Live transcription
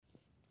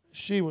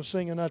She was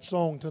singing that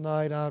song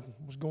tonight. I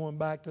was going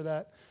back to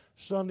that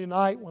Sunday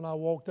night when I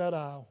walked that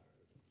aisle.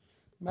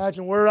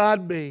 Imagine where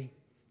I'd be,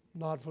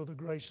 not for the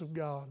grace of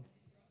God.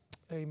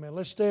 Amen.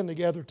 Let's stand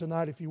together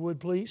tonight, if you would,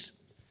 please.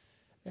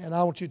 And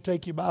I want you to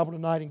take your Bible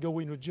tonight and go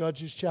into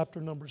Judges chapter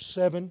number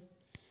 7.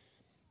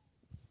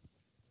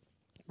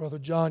 Brother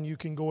John, you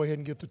can go ahead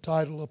and get the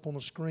title up on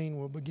the screen.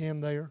 We'll begin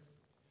there.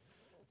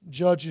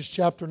 Judges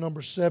chapter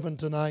number 7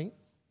 tonight.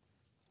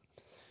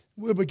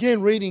 We'll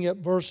begin reading at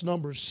verse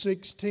number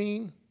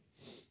 16.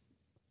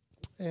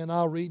 And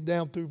I'll read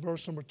down through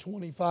verse number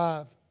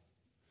 25.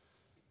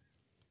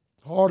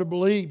 Hard to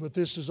believe, but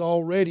this is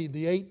already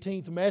the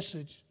 18th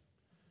message.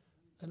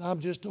 And I'm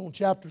just on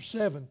chapter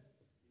 7.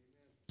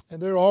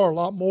 And there are a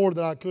lot more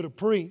that I could have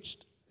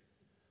preached.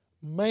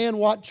 Man,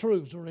 what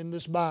truths are in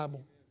this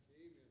Bible.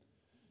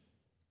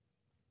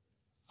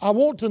 I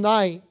want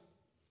tonight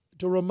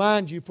to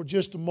remind you for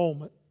just a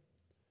moment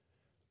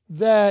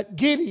that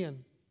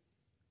Gideon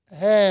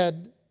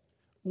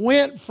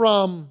went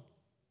from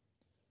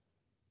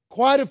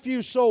quite a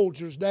few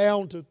soldiers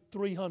down to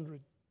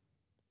 300.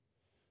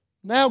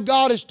 Now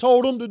God has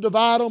told them to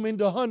divide them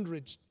into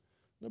hundreds.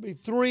 There'll be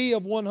 3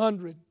 of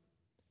 100.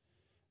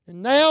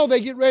 And now they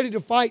get ready to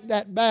fight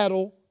that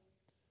battle.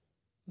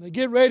 They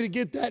get ready to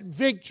get that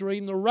victory,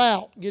 and the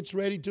rout gets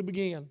ready to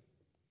begin.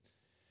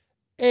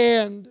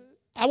 And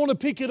I want to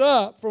pick it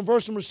up from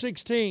verse number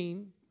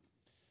 16.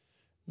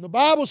 And the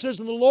Bible says,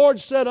 "And the Lord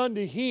said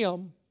unto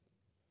him,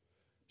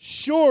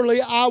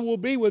 Surely I will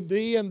be with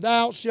thee, and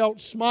thou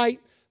shalt smite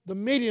the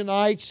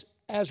Midianites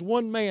as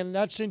one man." And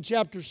that's in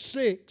chapter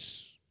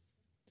 6.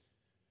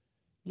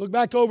 Look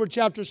back over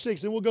chapter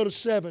 6, then we'll go to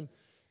 7.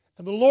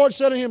 "And the Lord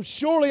said unto him,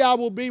 Surely I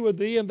will be with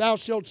thee, and thou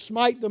shalt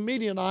smite the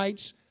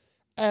Midianites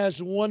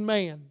as one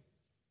man."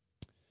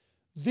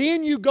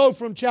 Then you go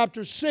from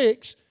chapter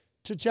 6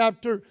 to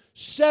chapter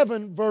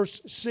 7,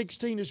 verse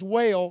 16 as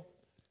well.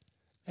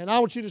 And I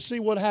want you to see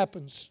what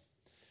happens.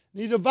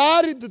 And he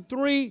divided the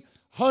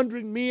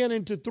 300 men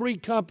into 3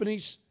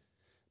 companies.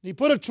 And he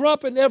put a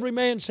trumpet in every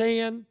man's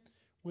hand,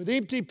 with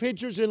empty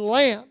pitchers and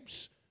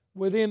lamps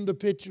within the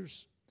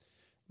pitchers.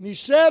 And he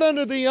said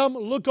unto them,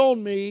 Look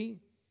on me,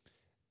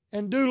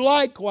 and do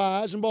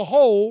likewise. And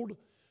behold,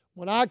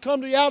 when I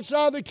come to the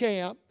outside of the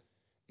camp,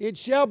 it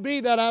shall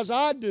be that as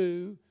I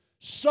do,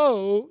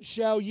 so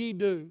shall ye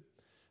do.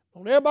 I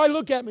want everybody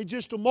look at me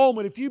just a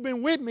moment. If you've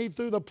been with me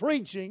through the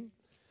preaching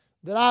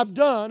that I've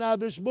done out of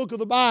this book of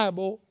the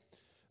Bible,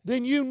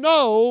 then you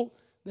know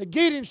that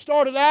Gideon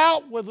started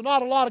out with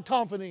not a lot of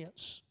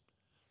confidence.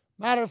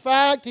 Matter of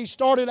fact, he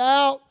started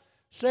out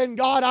saying,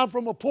 God, I'm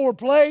from a poor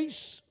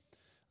place.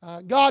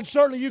 God,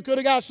 certainly you could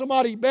have got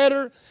somebody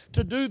better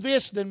to do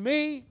this than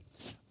me.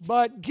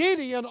 But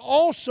Gideon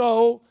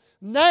also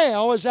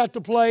now is at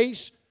the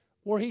place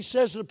where he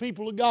says to the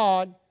people of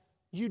God,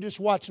 you just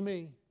watch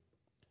me.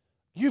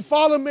 You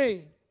follow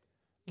me.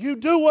 You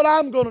do what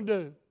I'm going to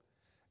do.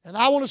 And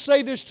I want to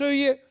say this to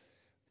you.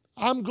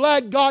 I'm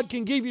glad God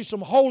can give you some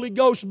Holy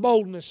Ghost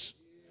boldness.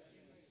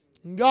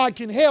 And God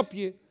can help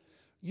you.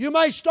 You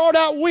may start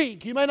out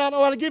weak. You may not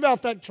know how to give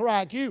out that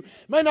tract. You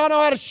may not know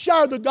how to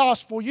share the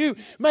gospel. You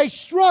may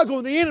struggle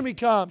when the enemy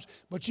comes.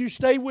 But you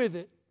stay with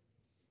it.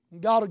 And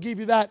God will give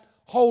you that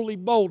holy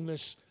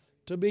boldness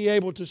to be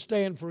able to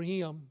stand for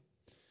Him.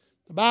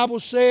 The Bible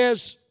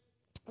says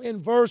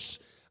in verse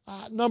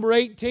number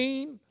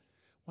 18,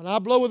 when I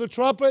blow with a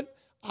trumpet,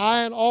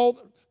 I and all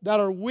that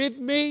are with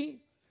me,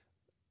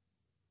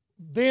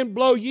 then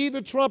blow ye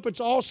the trumpets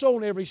also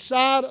on every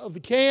side of the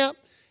camp,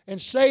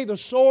 and say the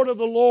sword of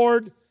the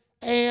Lord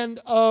and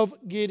of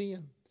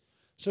Gideon.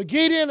 So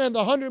Gideon and the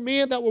 100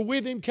 men that were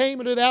with him came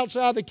into the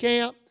outside of the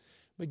camp,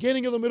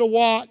 beginning of the middle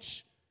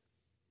watch,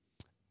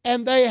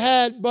 and they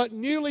had but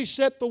newly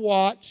set the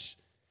watch,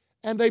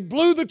 and they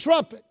blew the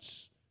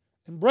trumpets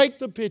and brake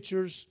the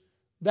pitchers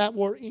that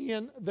were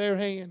in their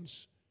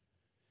hands.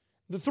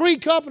 The 3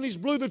 companies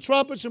blew the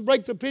trumpets and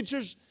brake the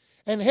pitchers,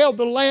 and held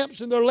the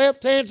lamps in their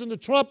left hands and the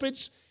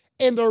trumpets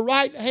in their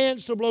right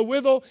hands to blow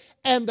withal,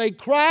 and they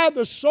cried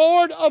the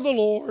sword of the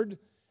Lord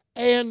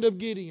and of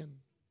Gideon.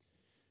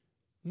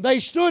 They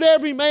stood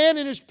every man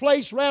in his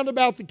place round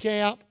about the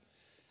camp,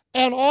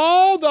 and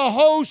all the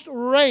host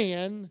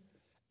ran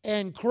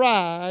and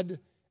cried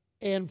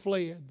and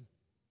fled.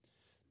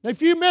 Now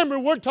if you remember,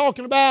 we're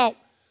talking about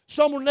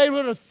somewhere in the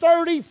neighborhood of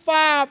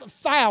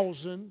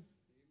 35,000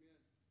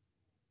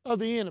 of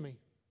the enemy.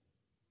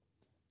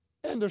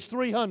 And there's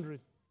 300.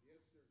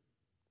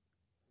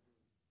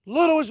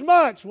 Little as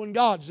much when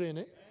God's in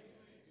it.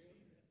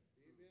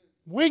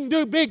 We can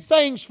do big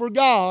things for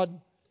God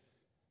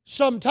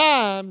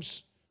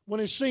sometimes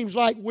when it seems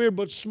like we're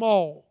but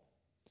small.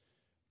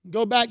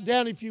 Go back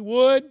down if you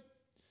would.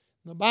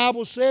 The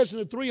Bible says,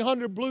 and the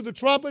 300 blew the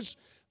trumpets.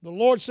 The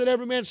Lord set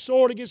every man's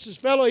sword against his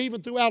fellow,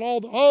 even throughout all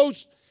the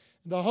host.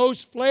 The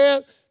host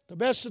fled to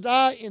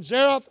Bethsaida in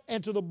Zareth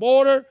and to the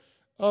border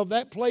of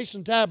that place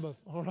in Tabbath.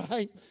 All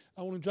right?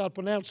 I want to try to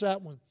pronounce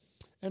that one.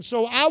 And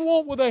so I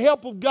want, with the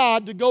help of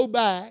God, to go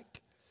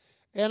back.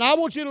 And I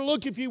want you to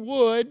look, if you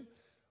would,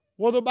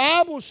 Well, the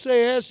Bible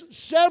says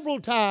several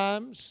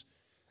times,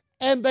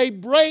 and they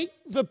break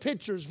the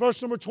pitchers.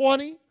 Verse number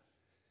 20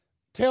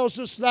 tells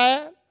us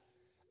that.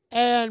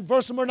 And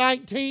verse number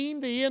 19,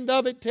 the end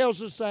of it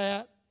tells us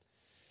that.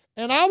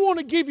 And I want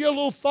to give you a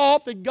little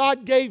thought that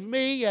God gave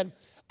me, and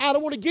I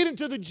don't want to get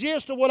into the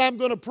gist of what I'm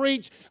going to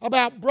preach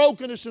about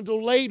brokenness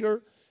until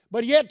later,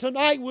 but yet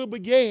tonight we'll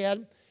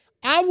begin.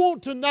 I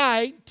want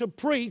tonight to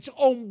preach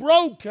on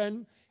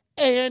broken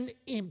and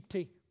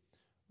empty.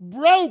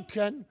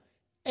 Broken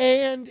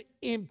and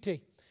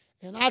empty.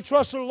 And I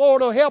trust the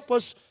Lord will help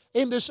us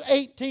in this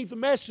 18th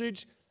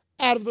message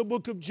out of the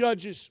book of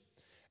Judges.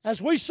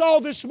 As we saw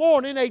this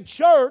morning, a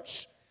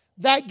church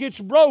that gets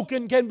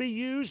broken can be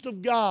used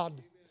of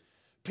God.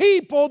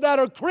 People that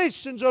are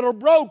Christians that are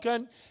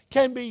broken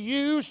can be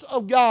used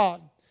of God.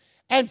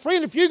 And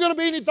friend, if you're going to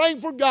be anything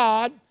for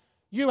God,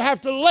 you have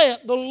to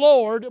let the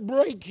Lord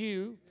break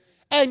you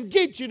and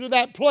get you to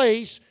that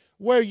place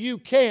where you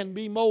can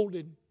be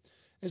molded.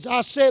 As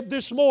I said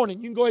this morning,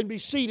 you can go ahead and be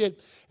seated.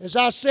 As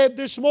I said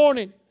this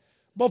morning,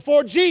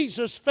 before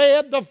Jesus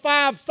fed the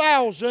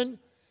 5,000,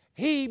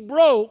 He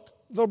broke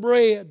the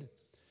bread.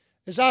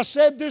 As I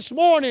said this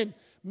morning,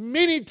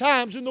 many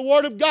times in the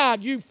Word of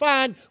God you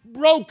find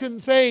broken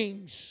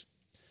things.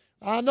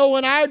 I know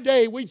in our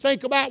day we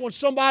think about when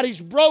somebody's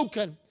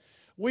broken,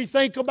 we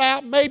think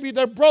about maybe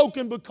they're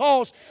broken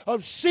because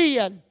of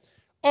sin,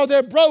 or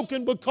they're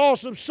broken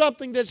because of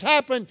something that's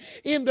happened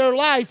in their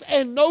life.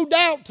 And no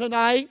doubt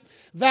tonight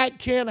that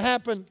can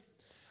happen.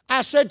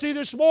 I said to you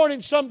this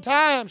morning,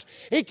 sometimes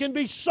it can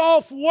be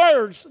soft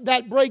words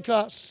that break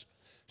us.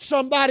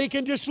 Somebody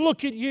can just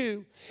look at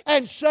you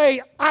and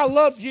say, I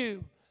love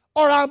you,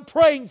 or I'm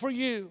praying for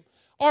you,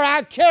 or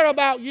I care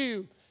about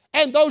you.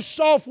 And those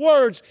soft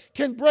words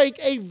can break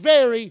a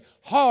very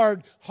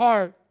hard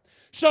heart.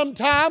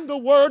 Sometimes the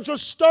words are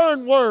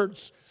stern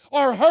words,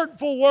 or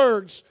hurtful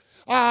words,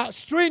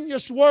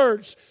 strenuous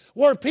words,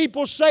 where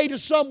people say to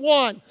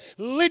someone,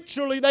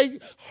 literally, they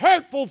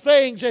hurtful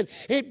things, and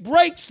it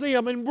breaks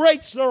them and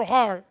breaks their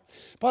heart.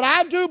 But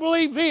I do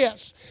believe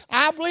this.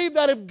 I believe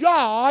that if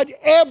God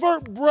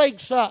ever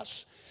breaks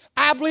us,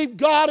 I believe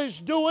God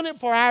is doing it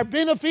for our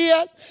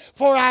benefit,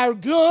 for our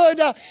good,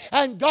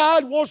 and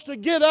God wants to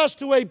get us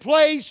to a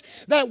place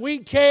that we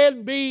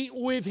can be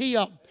with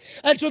Him.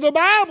 And so the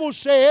Bible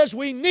says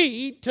we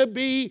need to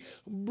be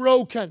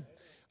broken.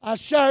 I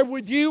shared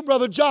with you,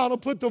 Brother John will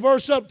put the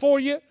verse up for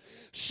you.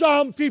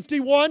 Psalm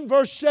 51,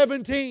 verse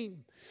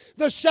 17.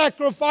 The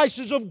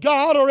sacrifices of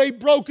God are a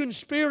broken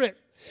spirit,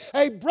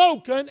 a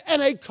broken and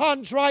a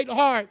contrite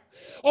heart.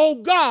 O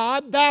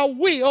God, Thou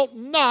wilt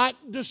not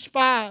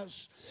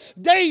despise.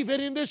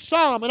 David in this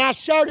psalm, and I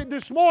shared it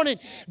this morning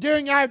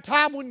during our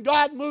time when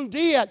God moved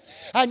in,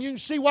 and you can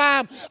see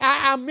why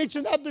I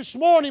mentioned that this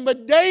morning.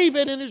 But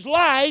David in his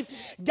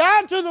life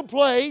got to the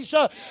place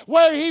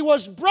where he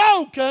was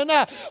broken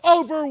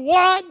over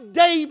what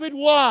David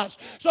was.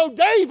 So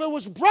David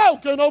was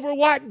broken over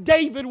what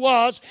David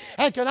was.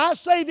 And can I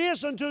say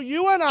this, until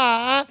you and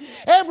I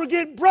ever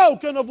get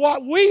broken of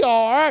what we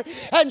are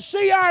and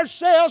see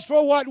ourselves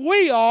for what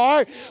we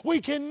are,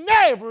 we can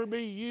never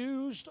be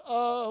used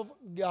of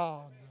God.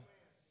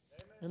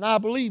 And I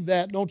believe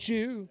that, don't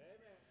you?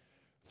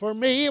 For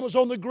me, it was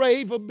on the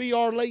grave of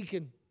B.R.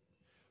 Lakin.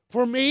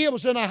 For me, it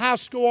was in a high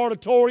school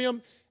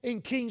auditorium in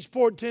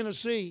Kingsport,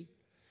 Tennessee.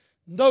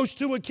 Those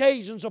two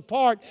occasions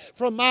apart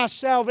from my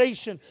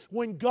salvation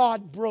when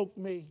God broke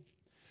me.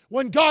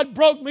 When God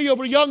broke me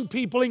over young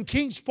people in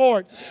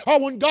Kingsport, or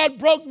when God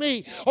broke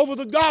me over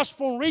the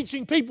gospel,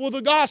 reaching people with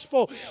the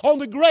gospel on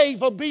the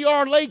grave of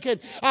B.R. Lakin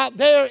out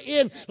there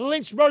in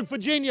Lynchburg,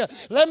 Virginia.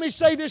 Let me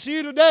say this to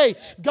you today.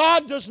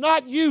 God does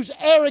not use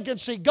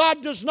arrogancy.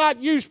 God does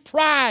not use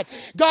pride.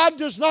 God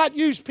does not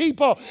use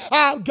people.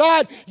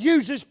 God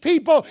uses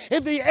people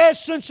in the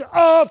essence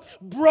of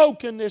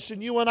brokenness.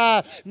 And you and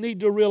I need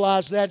to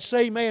realize that.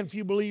 Say amen if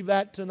you believe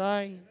that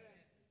tonight.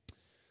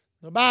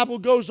 The Bible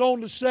goes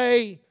on to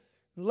say,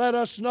 let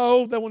us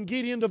know that when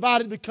Gideon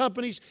divided the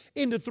companies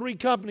into 3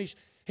 companies,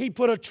 he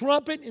put a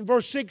trumpet in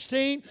verse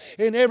 16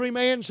 in every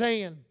man's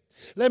hand.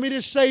 Let me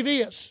just say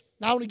this.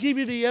 Now I want to give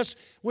you this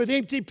with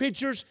empty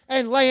pitchers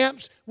and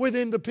lamps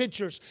within the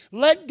pitchers.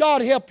 Let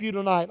God help you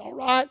tonight, all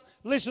right?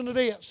 Listen to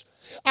this.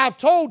 I've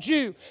told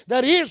you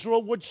that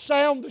Israel would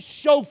sound the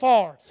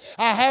shofar.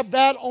 I have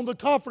that on the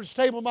conference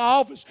table in my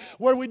office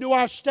where we do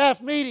our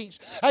staff meetings.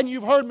 And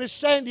you've heard Miss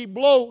Sandy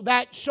blow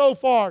that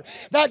shofar.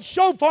 That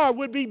shofar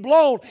would be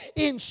blown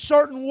in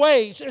certain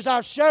ways, as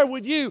I've shared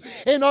with you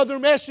in other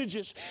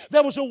messages.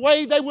 There was a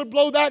way they would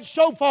blow that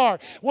shofar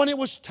when it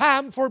was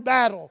time for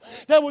battle.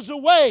 There was a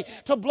way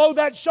to blow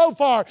that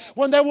shofar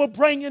when they were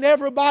bringing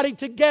everybody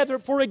together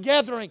for a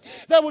gathering.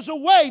 There was a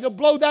way to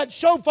blow that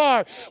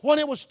shofar when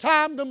it was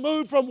time to move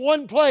moved from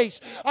one place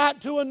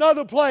to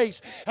another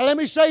place. And let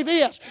me say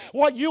this,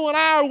 what you and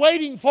I are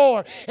waiting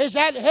for is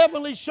that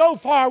heavenly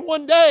shofar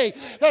one day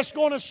that's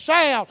going to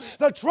sound.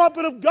 The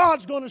trumpet of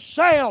God's going to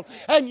sound,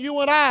 and you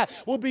and I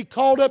will be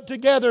called up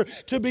together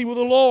to be with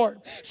the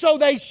Lord. So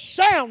they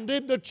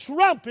sounded the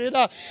trumpet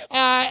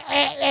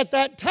at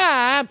that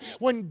time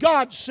when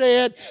God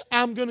said,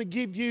 I'm going to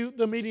give you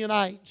the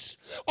Midianites.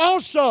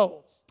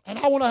 Also, and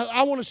I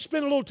want to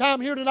spend a little time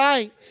here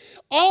tonight.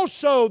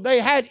 Also, they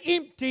had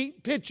empty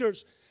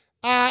pitchers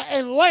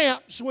and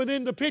lamps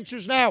within the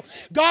pitchers. Now,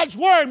 God's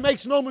Word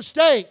makes no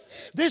mistake.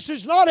 This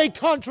is not a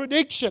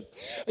contradiction.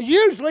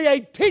 Usually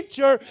a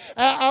pitcher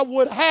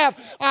would have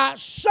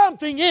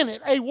something in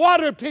it. A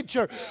water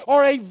pitcher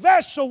or a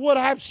vessel would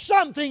have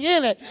something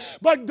in it.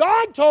 But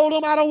God told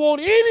them, I don't want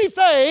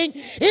anything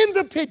in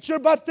the pitcher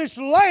but this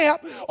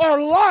lamp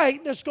or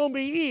light that's going to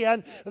be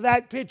in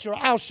that pitcher.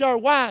 I'll share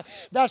why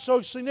that's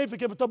so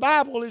significant. But the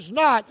Bible is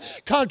not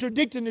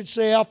contradicting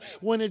itself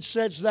when it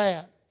says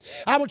that.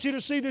 I want you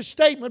to see this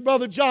statement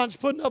Brother John's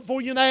putting up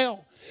for you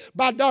now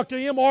by Dr.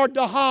 M.R.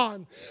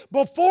 DeHaan.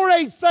 Before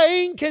a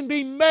thing can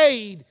be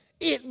made,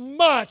 it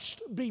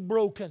must be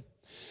broken.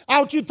 I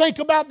want you to think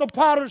about the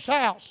potter's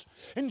house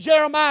in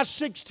Jeremiah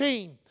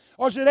 16.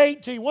 Or is it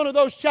 18? One of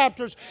those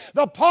chapters.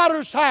 The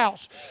potter's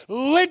house.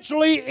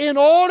 Literally, in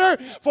order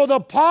for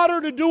the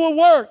potter to do a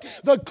work,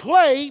 the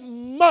clay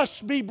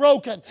must be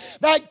broken.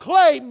 That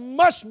clay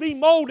must be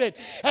molded.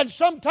 And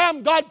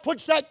sometimes God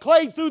puts that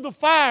clay through the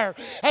fire.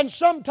 And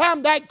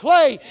sometimes that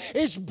clay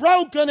is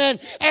broken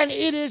and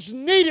it is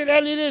needed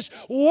and it is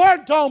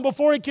worked on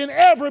before it can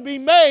ever be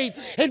made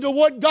into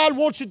what God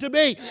wants it to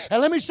be.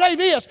 And let me say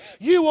this.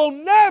 You will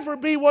never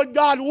be what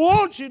God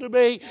wants you to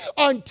be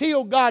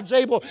until God's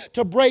able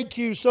to break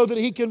you so that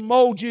He can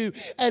mold you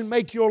and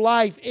make your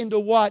life into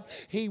what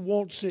He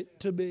wants it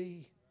to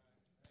be.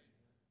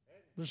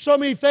 There's so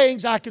many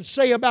things I could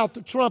say about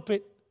the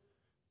trumpet,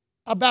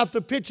 about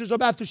the pitchers,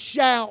 about the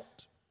shout.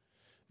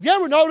 Have you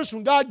ever noticed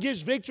when God gives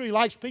victory, He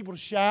likes people to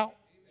shout?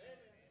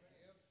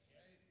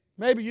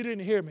 Maybe you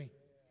didn't hear me.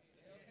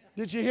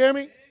 Did you hear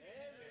me?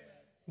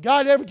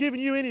 God ever given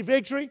you any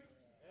victory?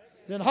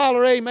 Then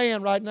holler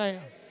amen right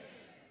now.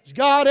 Has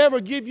God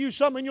ever give you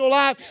something in your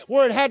life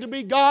where it had to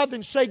be God?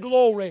 Then say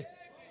glory.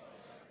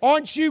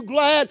 Aren't you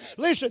glad?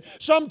 Listen,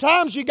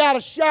 sometimes you got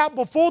to shout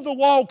before the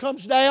wall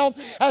comes down,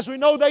 as we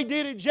know they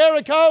did at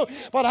Jericho.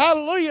 But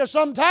hallelujah,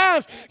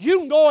 sometimes you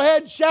can go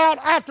ahead and shout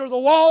after the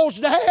wall's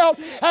down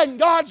and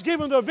God's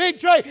given the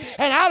victory.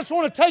 And I just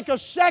want to take a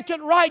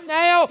second right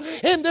now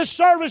in this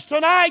service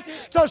tonight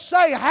to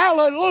say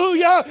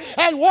hallelujah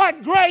and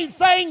what great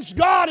things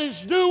God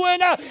is doing.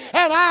 And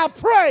I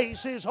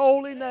praise His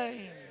holy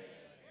name.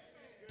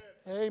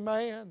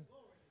 Amen.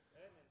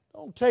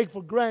 Don't take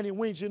for granted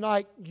Wednesday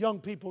night young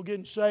people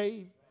getting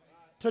saved.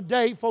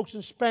 Today, folks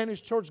in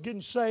Spanish church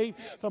getting saved.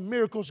 The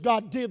miracles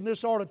God did in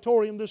this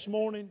auditorium this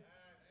morning.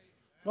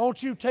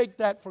 Don't you take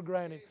that for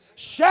granted.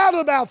 Shout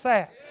about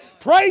that.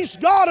 Praise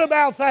God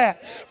about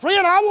that.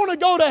 Friend, I want to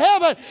go to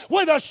heaven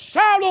with a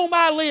shout on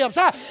my lips.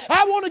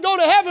 I want to go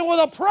to heaven with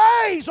a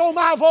praise on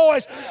my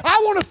voice.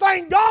 I want to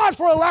thank God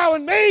for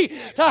allowing me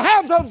to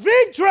have the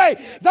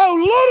victory. Though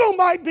little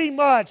might be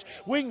much,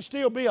 we can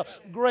still be a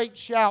great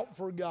shout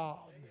for God.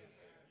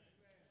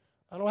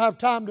 I don't have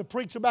time to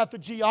preach about the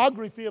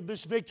geography of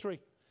this victory.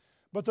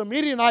 But the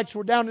Midianites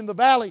were down in the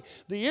valley.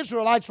 The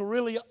Israelites were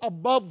really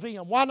above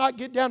them. Why not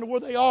get down to where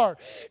they are?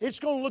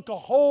 It's going to look a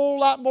whole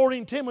lot more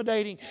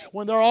intimidating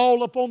when they're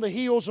all up on the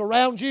hills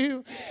around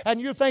you. And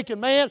you're thinking,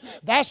 man,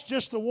 that's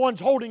just the ones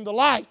holding the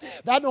light.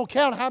 That don't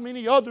count how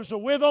many others are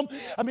with them.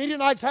 The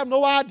Midianites have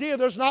no idea.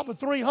 There's not but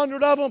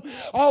 300 of them.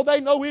 All they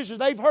know is that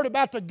they've heard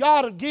about the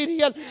God of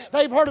Gideon.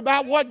 They've heard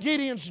about what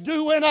Gideon's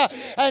doing.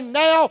 And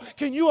now,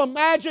 can you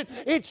imagine?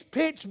 It's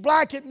pitch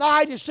black at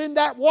night. It's in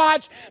that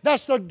watch.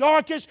 That's the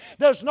darkest.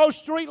 There's no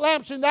street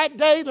lamps in that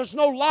day. There's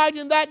no light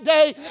in that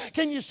day.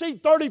 Can you see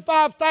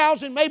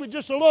 35,000, maybe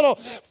just a little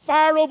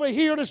fire over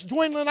here that's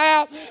dwindling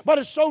out, but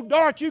it's so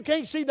dark you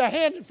can't see the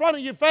hand in front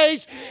of your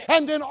face.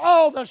 And then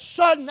all of a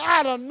sudden,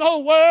 out of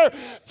nowhere,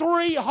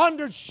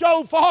 300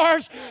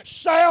 shofars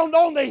sound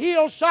on the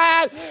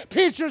hillside.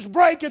 Pitchers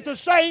break at the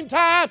same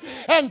time,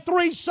 and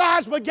three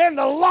sides begin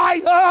to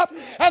light up.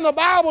 And the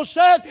Bible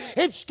said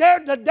it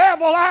scared the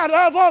devil out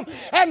of them,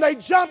 and they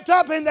jumped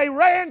up and they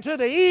ran to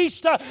the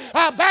east,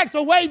 back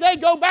the way they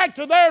go back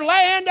to their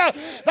land.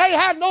 They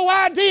had no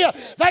idea.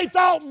 They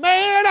thought,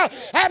 man,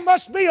 that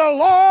must be a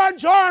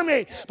large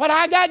army. But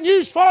I got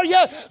news for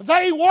you.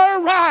 They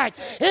were right.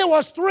 It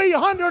was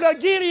 300 of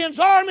Gideon's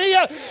army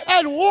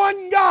and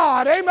one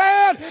God.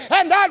 Amen.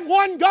 And that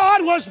one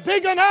God was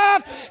big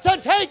enough to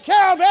take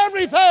care of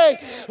everything.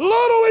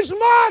 Little is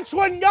much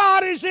when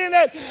God is in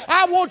it.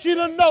 I want you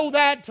to know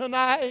that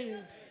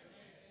tonight.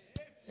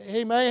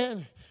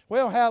 Amen.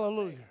 Well,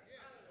 hallelujah.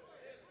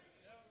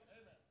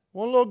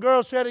 One little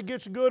girl said it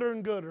gets gooder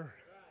and gooder.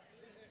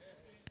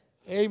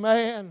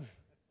 Amen.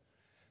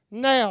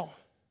 Now,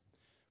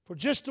 for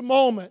just a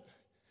moment,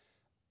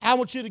 I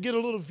want you to get a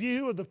little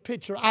view of the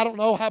picture. I don't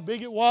know how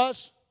big it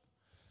was.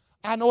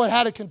 I know it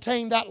had to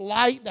contain that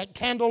light, that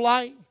candle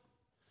light.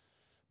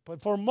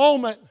 But for a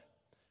moment,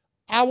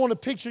 I want to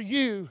picture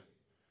you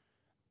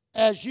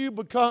as you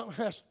become,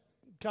 that's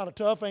kind of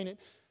tough, ain't it?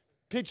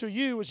 Picture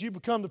you as you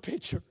become the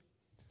picture.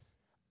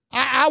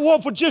 I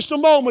want for just a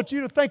moment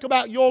you to think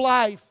about your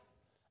life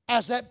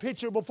as that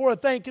picture. Before a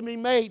thing can be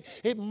made,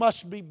 it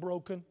must be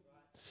broken.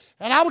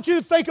 And I want you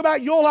to think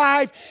about your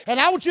life, and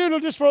I want you to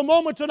just for a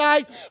moment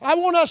tonight, I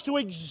want us to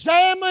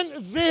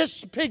examine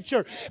this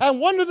picture. And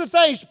one of the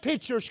things,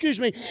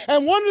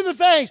 and one of the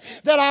things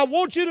that I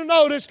want you to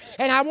notice,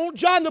 and I want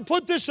John to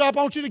put this up,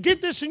 I want you to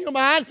get this in your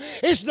mind,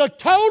 is the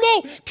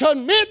total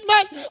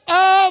commitment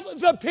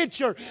of the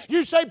picture.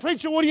 You say,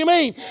 preacher, what do you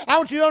mean? I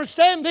want you to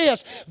understand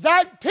this.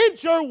 That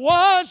picture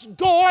was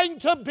going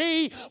to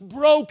be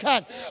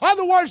broken. In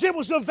other words, it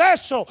was a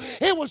vessel.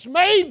 It was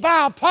made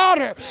by a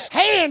potter.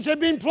 Hands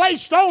had been placed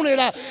on it,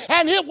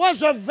 and it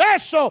was a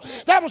vessel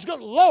that was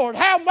good. Lord,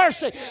 have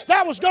mercy.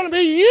 That was going to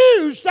be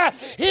used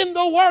in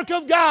the work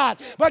of God.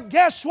 But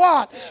guess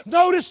what?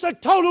 Notice the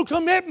total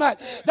commitment.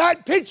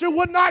 That picture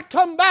would not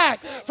come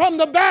back from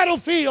the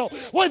battlefield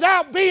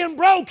without being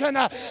broken.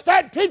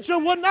 That picture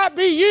would not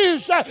be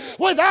used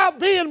without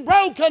being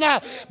broken.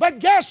 But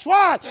guess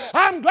what?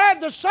 I'm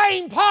glad the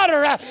same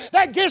potter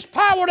that gets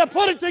power to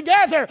put it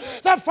together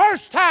the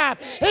first time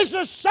is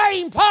the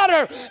same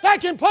potter that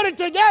can put it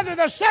together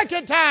the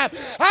second time.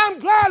 I'm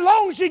glad as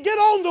long as you get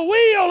on the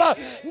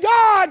wheel,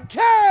 God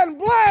can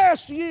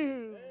bless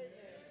you.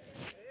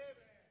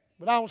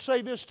 But I will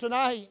say this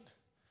tonight.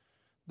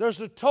 There's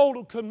the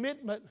total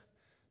commitment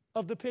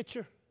of the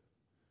picture.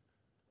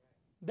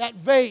 That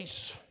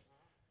vase,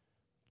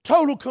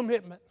 total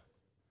commitment.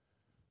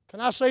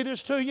 Can I say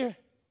this to you?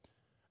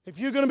 If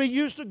you're going to be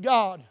used to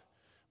God,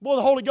 boy,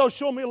 the Holy Ghost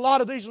showed me a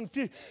lot of these and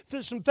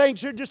some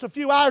things here just a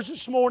few hours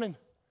this morning.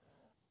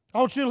 I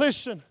want you to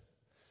listen.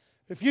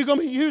 If you're going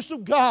to be used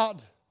of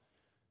God,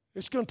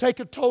 it's going to take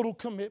a total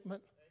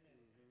commitment.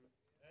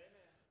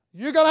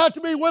 You're going to have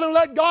to be willing to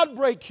let God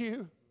break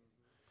you.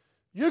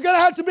 You're going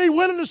to have to be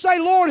willing to say,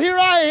 Lord, here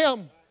I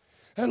am.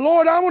 And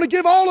Lord, I want to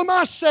give all of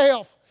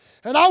myself.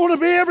 And I want to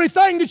be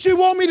everything that you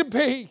want me to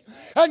be.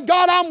 And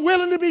God, I'm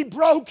willing to be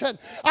broken.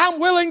 I'm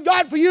willing,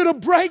 God, for you to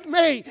break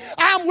me.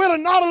 I'm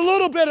willing, not a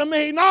little bit of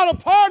me, not a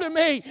part of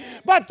me,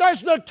 but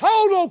there's the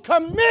total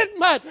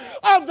commitment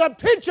of the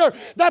picture.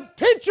 The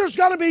picture's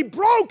going to be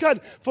broken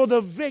for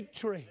the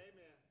victory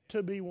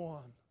to be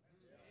won.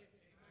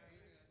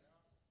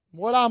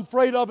 What I'm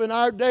afraid of in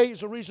our day is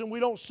the reason we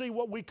don't see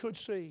what we could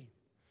see.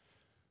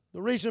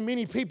 The reason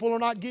many people are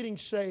not getting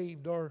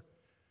saved, or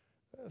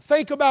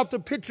think about the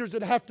pictures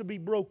that have to be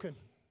broken.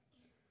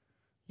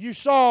 You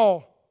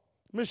saw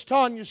Miss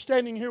Tanya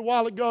standing here a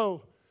while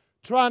ago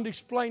trying to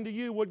explain to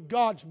you what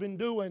God's been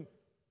doing,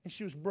 and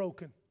she was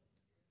broken.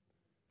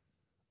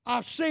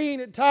 I've seen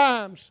at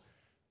times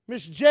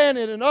Miss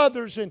Janet and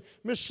others and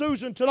Miss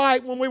Susan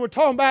tonight when we were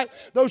talking about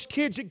those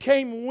kids that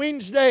came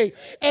Wednesday,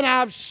 and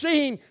I've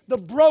seen the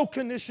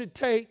brokenness it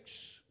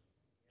takes.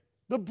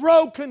 The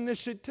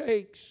brokenness it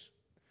takes.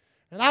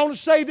 And I want to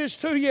say this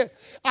to you.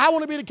 I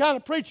want to be the kind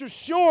of preacher,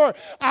 sure,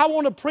 I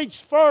want to preach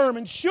firm,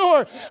 and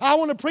sure, I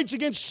want to preach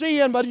against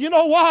sin, but you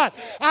know what?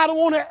 I don't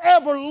want to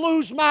ever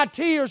lose my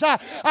tears. I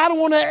don't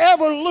want to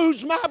ever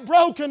lose my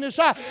brokenness.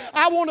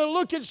 I want to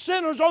look at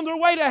sinners on their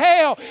way to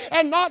hell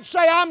and not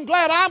say, I'm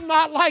glad I'm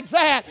not like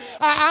that.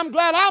 I'm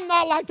glad I'm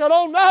not like that.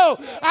 Oh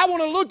no. I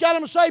want to look at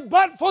them and say,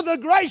 but for the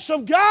grace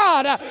of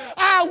God,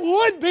 I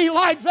would be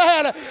like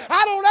that.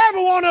 I don't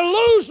ever want to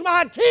lose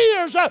my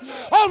tears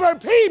over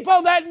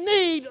people that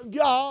need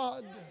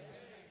God.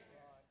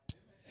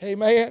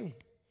 Amen.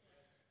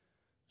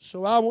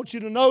 So I want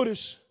you to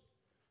notice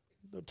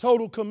the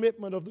total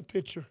commitment of the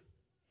picture.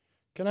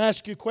 Can I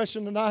ask you a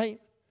question tonight?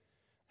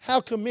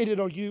 How committed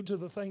are you to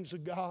the things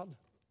of God?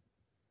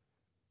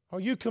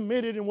 Are you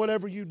committed in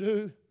whatever you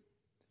do?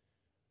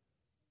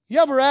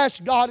 You ever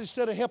ask God,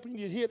 instead of helping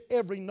you hit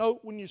every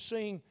note when you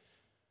sing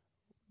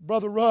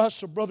Brother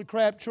Russ or Brother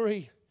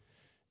Crabtree,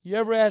 you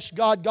ever ask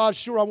God, God,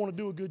 sure, I want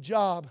to do a good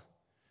job,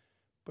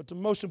 but the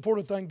most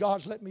important thing,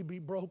 God's let me be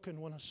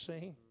broken when I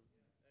sing.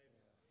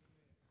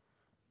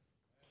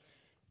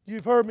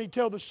 You've heard me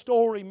tell the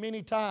story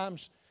many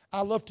times.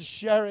 I love to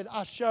share it.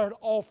 I share it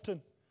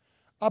often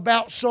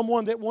about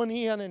someone that went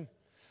in and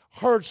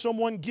heard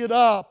someone get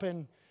up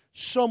and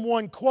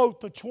someone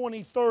quote the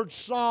 23rd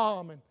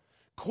Psalm and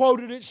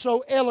quoted it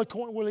so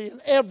eloquently, and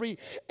every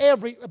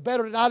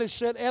better than I just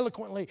said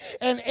eloquently,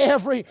 and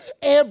every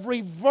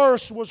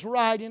verse was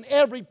right, and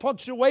every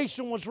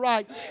punctuation was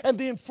right, and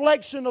the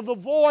inflection of the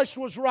voice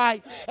was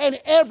right, and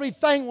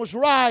everything was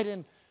right.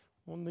 And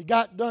when they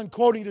got done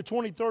quoting the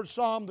 23rd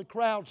Psalm, the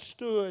crowd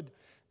stood,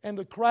 and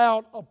the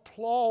crowd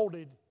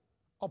applauded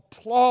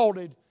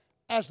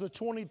as the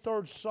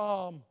 23rd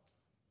Psalm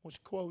was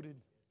quoted.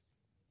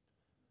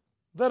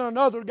 Then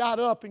another got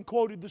up and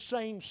quoted the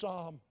same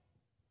psalm,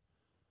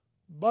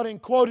 but in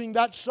quoting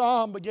that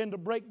psalm began to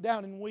break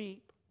down and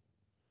weep.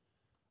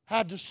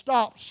 Had to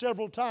stop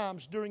several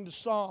times during the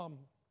psalm.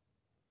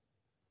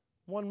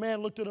 One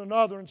man looked at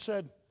another and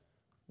said,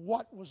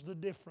 What was the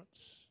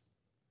difference?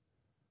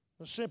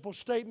 The simple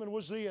statement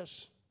was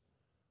this: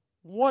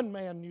 one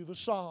man knew the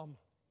psalm,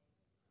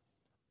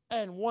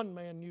 and one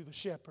man knew the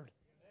shepherd.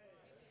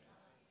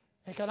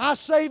 And can I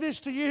say this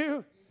to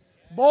you?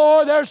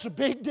 Boy, there's a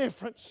big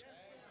difference.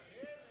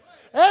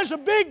 There's a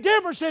big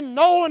difference in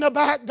knowing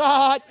about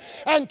God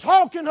and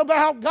talking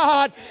about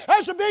God.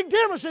 There's a big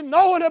difference in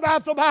knowing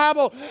about the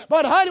Bible.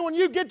 But honey, when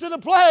you get to the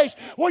place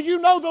where you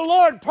know the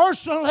Lord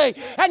personally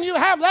and you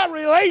have that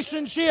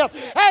relationship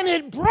and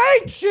it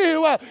breaks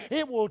you,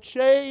 it will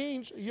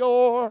change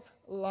your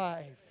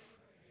life.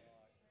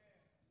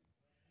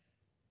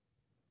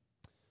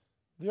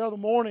 The other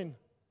morning,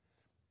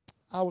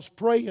 I was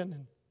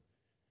praying.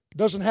 It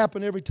doesn't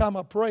happen every time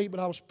I pray, but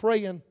I was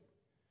praying.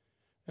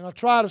 And I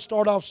try to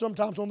start off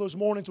sometimes on those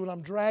mornings when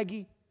I'm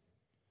draggy,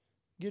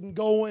 getting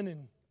going,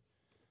 and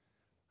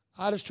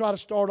I just try to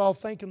start off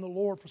thanking the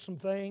Lord for some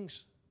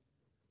things.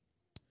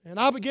 And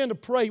I began to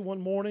pray one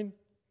morning,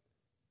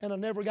 and I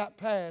never got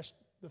past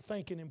the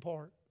thanking Him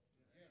part.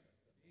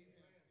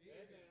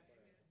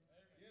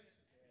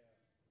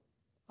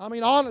 I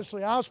mean,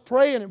 honestly, I was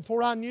praying, and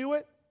before I knew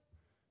it,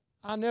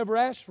 I never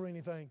asked for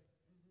anything.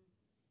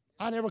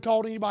 I never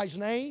called anybody's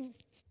name.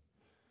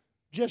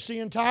 Just the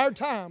entire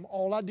time,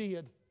 all I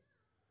did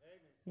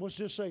was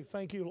just say,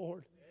 thank you,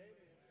 Lord.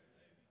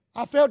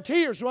 I felt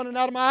tears running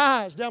out of my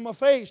eyes, down my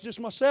face, just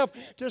myself,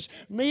 just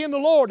me and the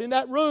Lord in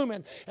that room,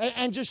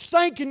 and just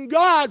thanking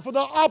God for the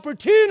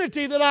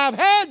opportunity that I've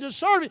had to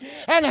serve Him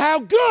and how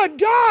good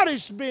God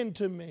has been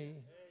to me.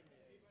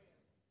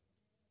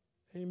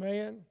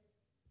 Amen.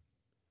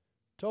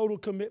 Total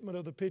commitment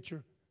of the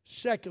picture.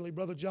 Secondly,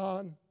 Brother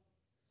John,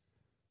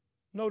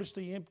 notice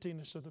the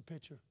emptiness of the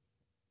picture.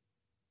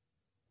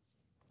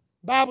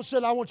 Bible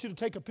said, I want you to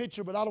take a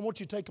picture, but I don't want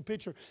you to take a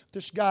picture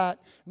that's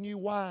got new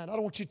wine. I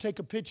don't want you to take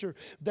a picture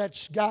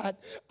that's got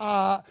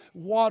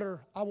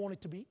water. I want it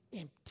to be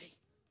empty.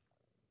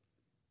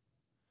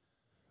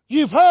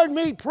 You've heard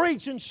me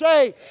preach and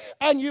say,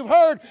 and you've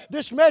heard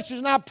this message,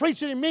 and I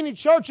preach it in many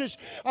churches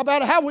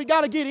about how we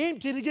got to get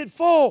empty to get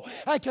full.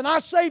 And can I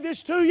say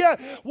this to you?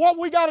 What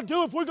we got to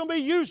do if we're going to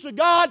be used to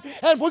God,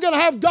 and if we're going to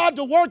have God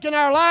to work in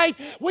our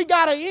life, we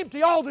got to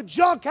empty all the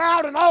junk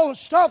out and all the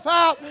stuff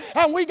out,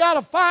 and we got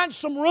to find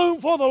some room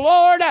for the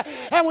Lord,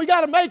 and we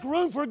got to make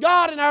room for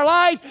God in our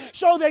life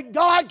so that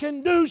God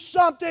can do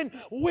something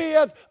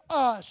with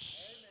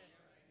us.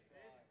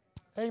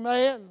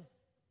 Amen.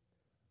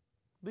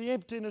 The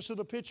emptiness of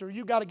the picture.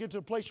 You've got to get to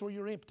a place where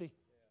you're empty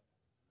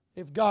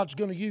if God's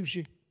going to use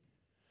you.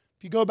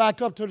 If you go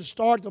back up to the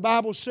start, the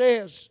Bible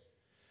says,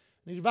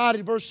 He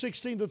divided verse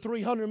 16 the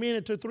 300 men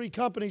into three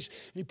companies,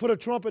 and He put a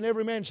trumpet in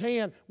every man's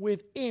hand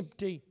with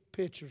empty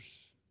pitchers.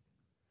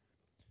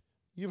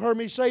 You've heard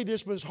me say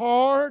this, but it's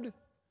hard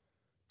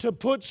to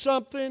put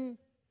something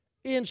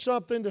in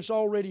something that's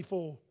already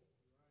full.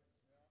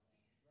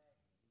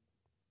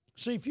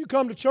 See, if you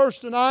come to church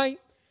tonight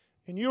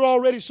and you're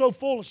already so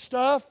full of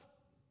stuff,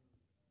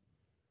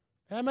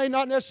 that may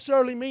not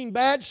necessarily mean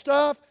bad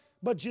stuff,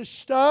 but just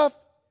stuff,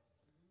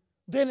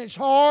 then it's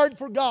hard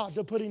for God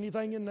to put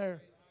anything in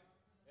there.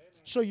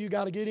 So you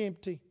got to get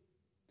empty.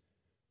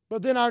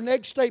 But then our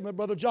next statement,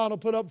 Brother John will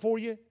put up for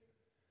you,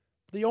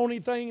 the only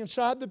thing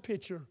inside the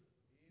pitcher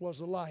was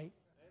the light.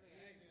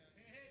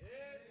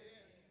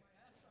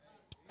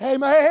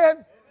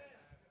 Amen.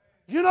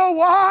 You know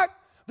what?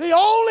 The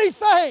only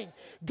thing,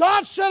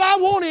 God said I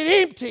want it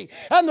empty.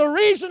 And the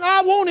reason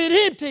I want it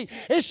empty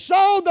is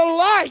so the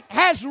light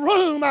has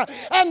room.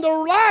 And the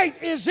light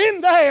is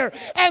in there.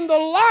 And the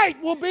light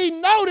will be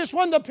noticed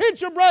when the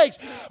pitcher breaks.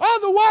 In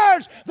other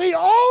words, the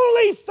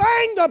only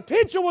thing the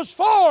pitcher was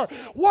for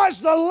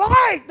was the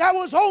light that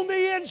was on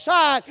the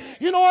inside.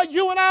 You know what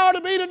you and I ought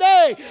to be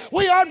today?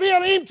 We ought to be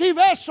an empty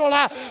vessel.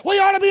 We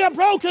ought to be a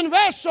broken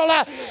vessel.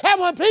 And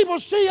when people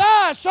see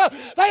us,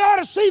 they ought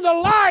to see the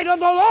light of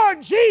the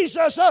Lord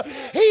Jesus.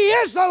 He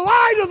is the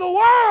light of the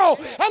world,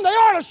 and they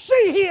ought to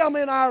see Him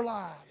in our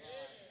lives.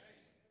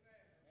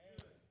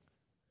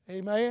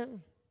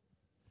 Amen.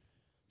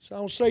 So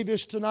I'll say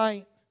this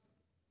tonight.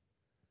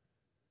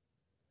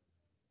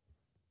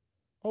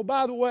 Oh,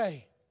 by the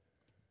way,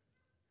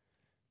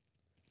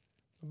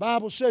 the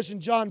Bible says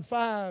in John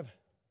 5,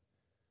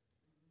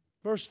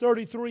 verse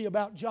 33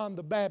 about John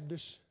the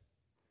Baptist.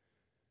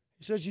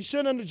 He says, "Ye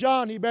sent unto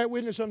John, he bare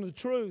witness unto the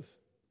truth.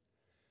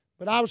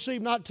 But I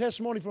receive not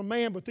testimony from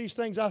man, but these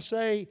things I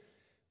say,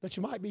 that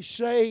you might be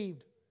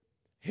saved."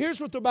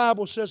 Here's what the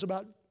Bible says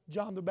about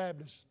John the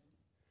Baptist.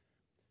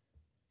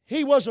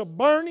 He was a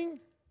burning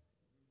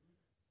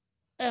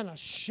and a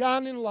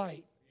shining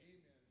light,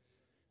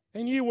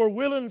 and you were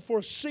willing for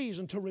a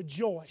season to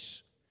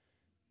rejoice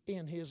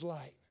in His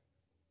light.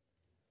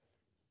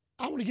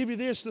 I want to give you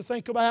this to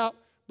think about.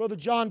 Brother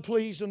John,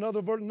 please,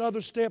 another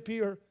step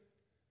here.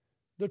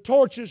 The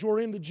torches were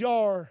in the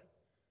jar,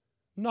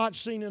 not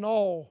seen in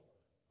all,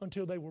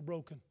 until they were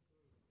broken.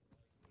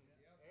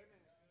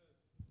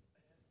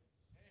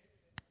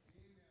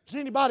 Is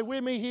anybody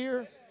with me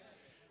here?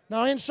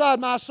 Now inside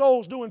my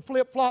soul's doing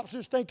flip-flops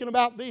just thinking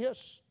about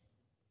this.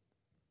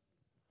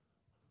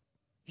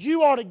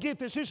 You ought to get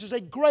this. This is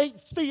a great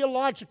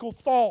theological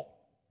thought.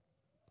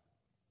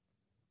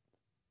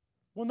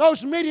 When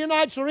those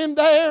Midianites are in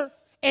there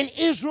and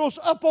Israel's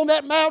up on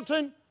that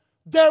mountain,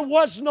 there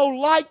was no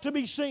light to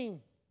be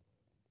seen.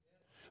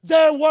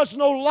 There was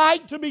no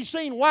light to be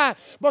seen. Why?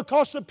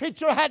 Because the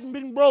pitcher hadn't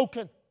been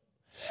broken.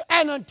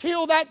 And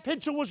until that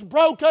pitcher was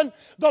broken,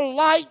 the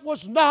light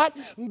was not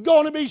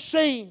going to be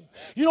seen.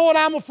 You know what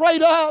I'm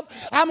afraid of?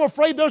 I'm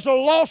afraid there's a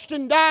lost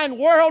and dying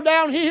world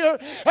down here.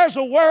 There's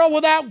a world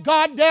without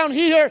God down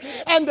here.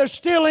 And they're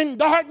still in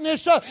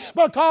darkness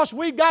because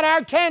we've got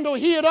our candle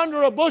hid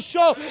under a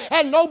bushel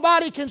and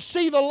nobody can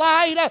see the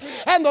light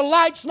and the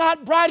light's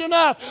not bright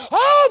enough.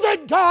 Oh,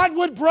 that God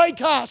would break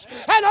us.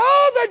 And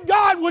oh, that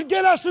God would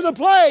get us to the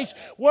place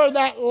where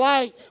that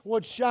light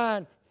would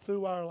shine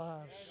through our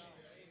lives.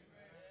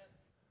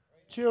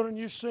 Children,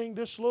 you sing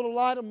this little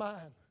light of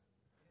mine.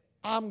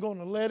 I'm going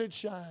to let it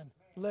shine.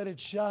 Let it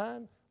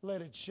shine.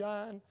 Let it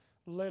shine.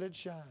 Let it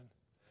shine.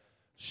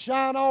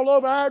 Shine all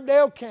over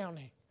Iredell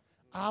County.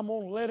 I'm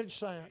going to let it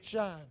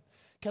shine.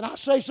 Can I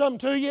say something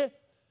to you?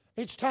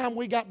 It's time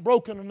we got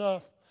broken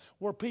enough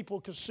where people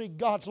could see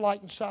God's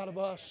light inside of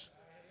us.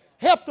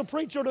 Help the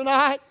preacher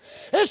tonight.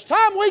 It's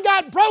time we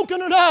got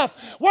broken enough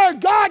where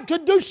God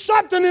could do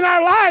something in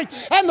our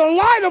life and the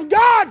light of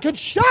God could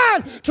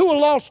shine to a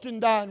lost and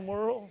dying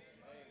world.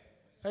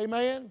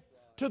 Amen.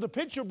 Till the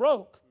pitcher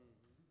broke,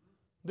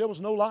 there was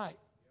no light.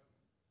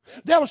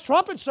 There was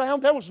trumpet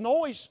sound, there was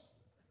noise.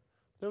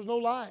 There was no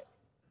light.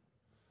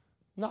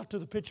 Not till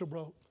the pitcher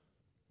broke.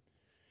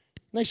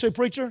 And they say,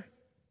 preacher,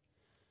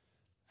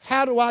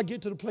 how do I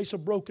get to the place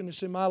of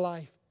brokenness in my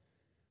life?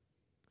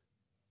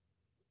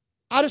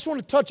 I just want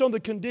to touch on the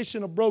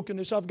condition of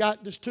brokenness. I've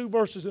got just 2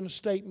 verses in a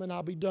statement.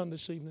 I'll be done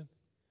this evening.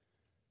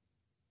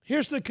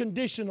 Here's the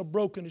condition of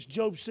brokenness.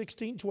 Job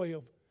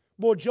 16:12.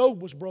 Boy,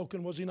 Job was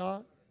broken, was he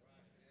not?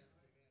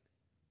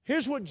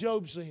 Here's what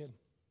Job said.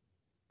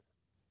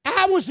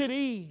 I was at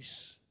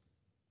ease,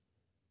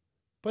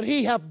 but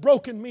he hath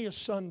broken me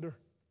asunder.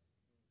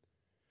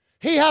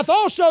 He hath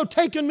also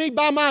taken me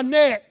by my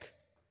neck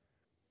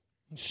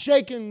and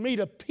shaken me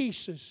to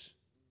pieces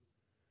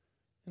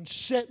and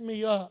set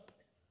me up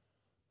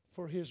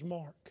for his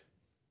mark.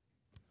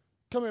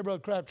 Come here,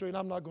 Brother Crabtree, and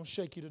I'm not going to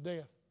shake you to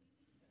death.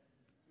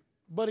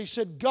 But he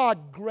said,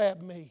 God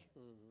grabbed me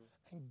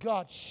and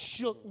God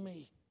shook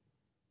me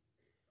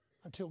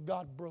until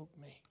God broke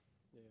me.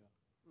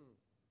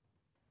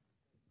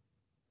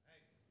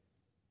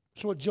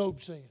 That's what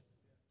Job said.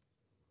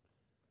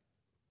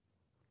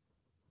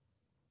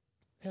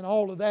 And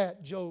all of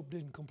that, Job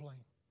didn't complain.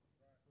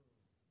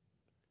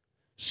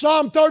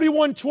 Psalm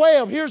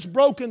 31:12, here's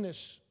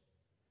brokenness.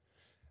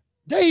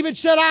 David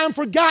said, I am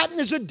forgotten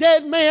as a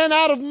dead man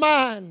out of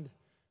mind.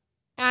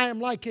 I am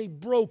like a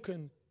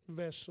broken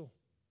vessel.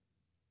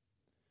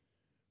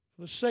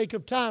 For the sake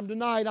of time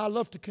tonight, I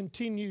love to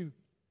continue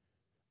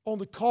on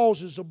the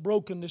causes of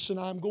brokenness, and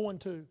I'm going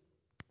to.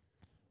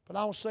 But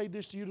I will say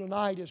this to you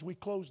tonight as we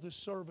close this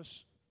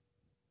service.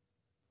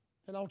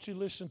 And I want you to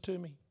listen to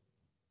me.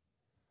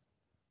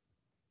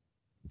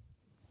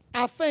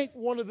 I think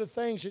one of the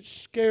things that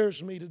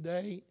scares me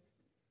today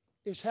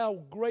is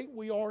how great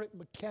we are at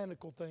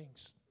mechanical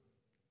things.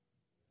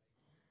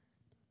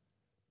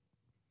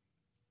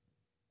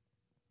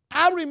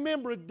 I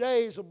remember a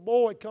day as a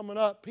boy coming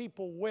up,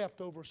 people wept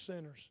over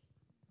sinners.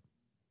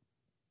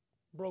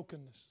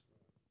 Brokenness.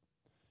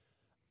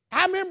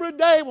 I remember a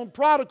day when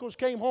prodigals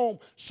came home,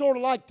 sort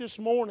of like this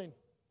morning.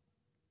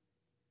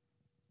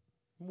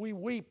 We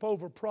weep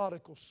over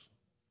prodigals.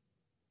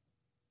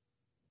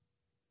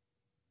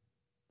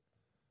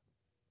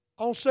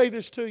 I'll say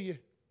this to you.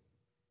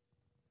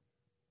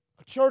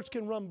 A church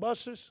can run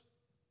buses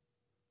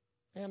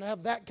and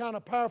have that kind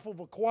of powerful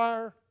of a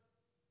choir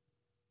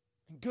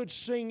and good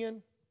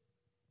singing.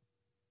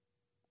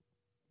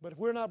 But if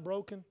we're not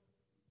broken,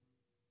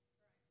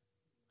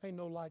 ain't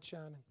no light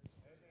shining.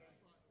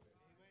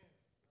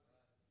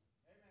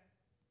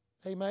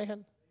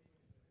 Amen.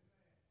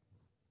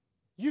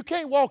 You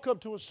can't walk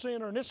up to a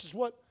sinner, and this is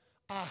what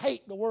I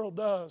hate the world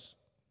does,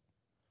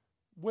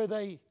 with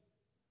a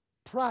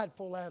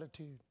prideful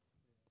attitude.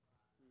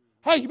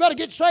 Hey, you better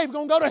get saved, you're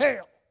going to go to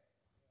hell.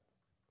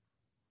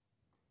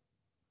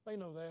 They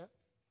know that.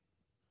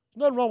 There's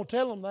nothing wrong with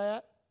telling them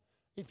that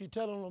if you're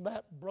telling them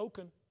that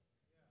broken.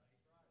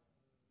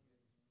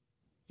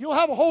 You'll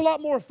have a whole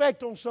lot more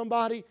effect on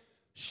somebody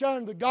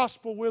sharing the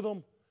gospel with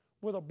them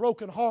with a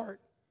broken heart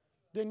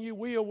than you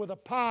will with a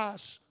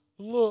pious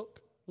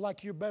look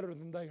like you're better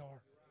than they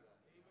are.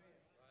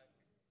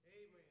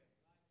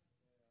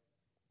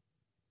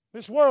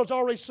 This world's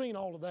already seen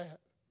all of that.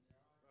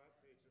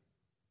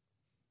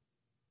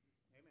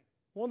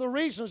 One of the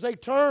reasons they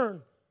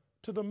turn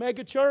to the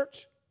mega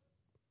church,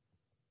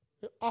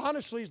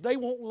 honestly, is they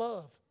want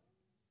love.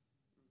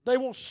 They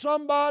want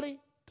somebody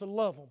to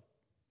love them.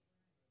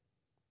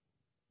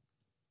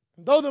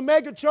 And though the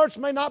mega church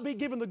may not be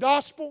given the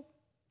gospel,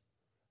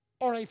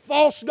 or a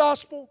false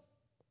gospel,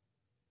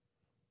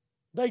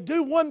 they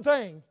do one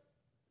thing.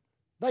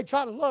 They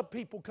try to love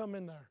people come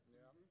in there.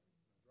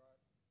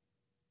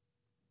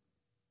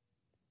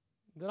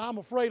 that I'm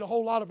afraid a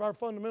whole lot of our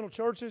fundamental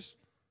churches,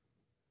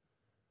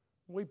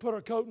 we put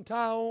our coat and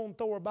tie on,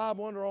 throw our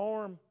Bible under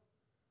our arm,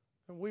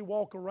 and we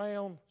walk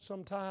around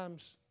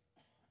sometimes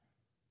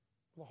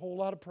with a whole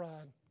lot of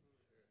pride.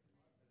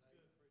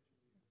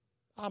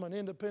 I'm an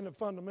independent,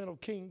 fundamental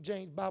King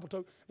James Bible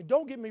tote. And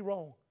don't get me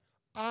wrong,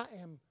 I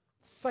am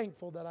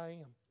thankful that I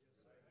am.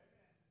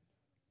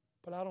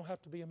 But I don't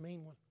have to be a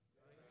mean one.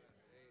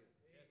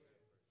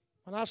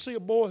 When I see a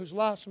boy whose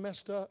life's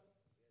messed up,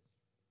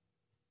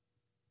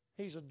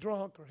 he's a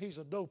drunk or he's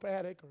a dope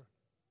addict or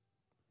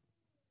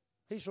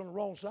he's on the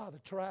wrong side of the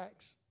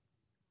tracks,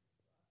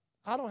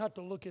 I don't have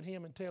to look at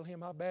him and tell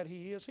him how bad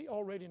he is. He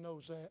already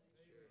knows that.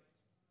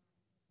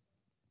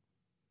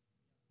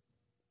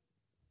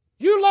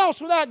 You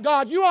lost without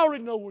God, you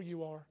already know where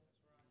you are.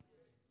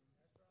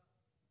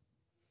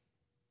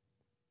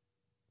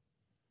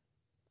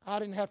 I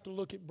didn't have to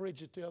look at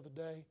Bridget the other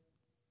day and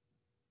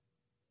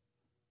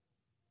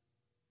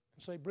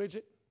say,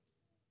 Bridget,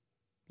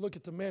 look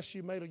at the mess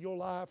you made of your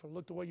life or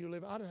look the way you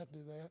live. I didn't have to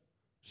do that.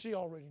 She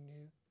already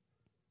knew.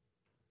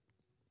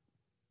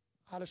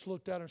 I just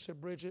looked at her and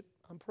said, Bridget,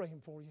 I'm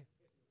praying for you.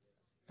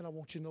 And I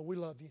want you to know we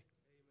love you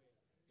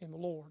in the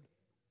Lord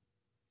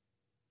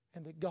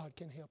and that God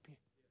can help you.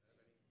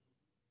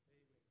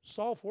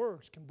 Soft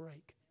words can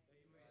break.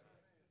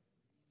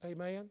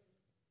 Amen.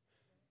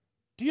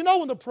 Do you know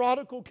when the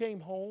prodigal came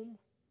home,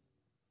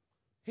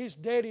 his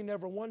daddy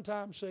never one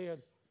time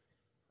said,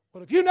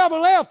 well, if you never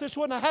left, this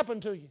wouldn't have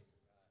happened to you.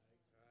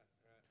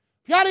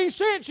 If you hadn't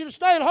sense, you'd have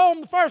stayed home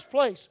in the first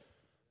place.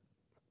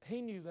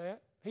 He knew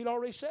that. He'd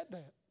already said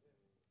that.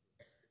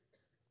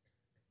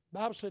 The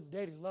Bible said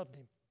Daddy loved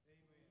him.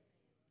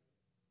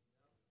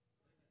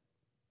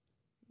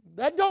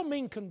 That don't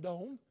mean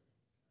condone.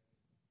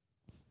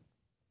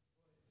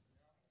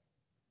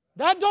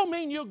 That don't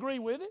mean you agree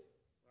with it.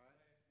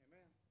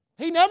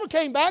 He never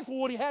came back with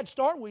what he had to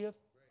start with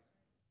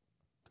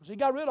because he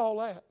got rid of all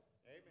that.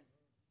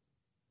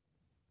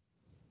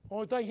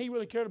 Only thing he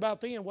really cared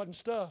about then wasn't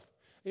stuff.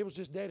 It was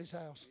just Daddy's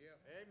house.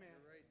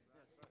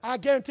 I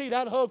guarantee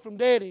that hug from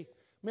Daddy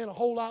meant a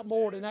whole lot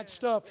more than that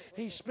stuff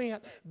he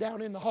spent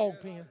down in the hog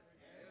pen.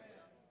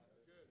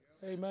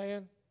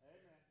 Amen.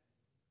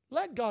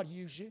 Let God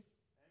use you.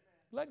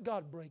 Let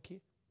God break you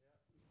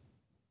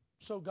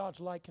so God's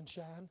light can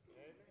shine.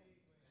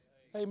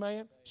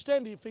 Amen.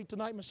 Stand to your feet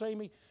tonight, Miss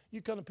Amy.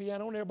 You come to the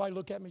piano and everybody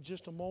look at me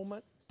just a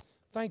moment.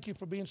 Thank you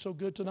for being so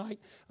good tonight.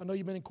 I know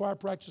you've been in choir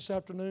practice this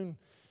afternoon.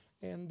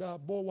 And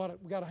boy,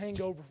 we got a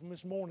hangover from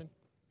this morning.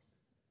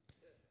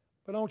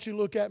 But don't you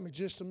look at me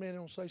just a minute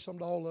and say something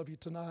to all of you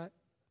tonight.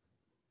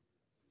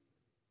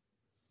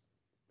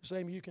 Miss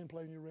Amy, you can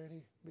play when you're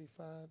ready. Be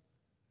fine.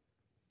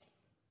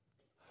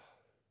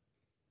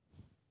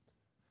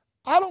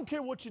 I don't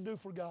care what you do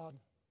for God.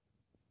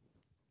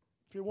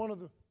 If you're one of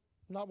the,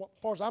 not as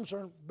far as I'm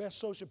concerned, best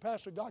associate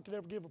pastor God could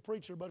ever give a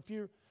preacher, but if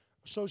you're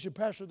associate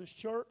pastor of this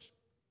church,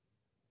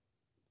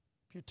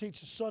 if you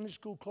teach a Sunday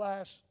school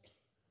class,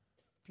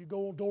 if you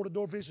go on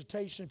door-to-door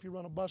visitation, if you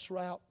run a bus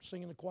route,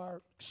 sing in the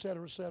choir,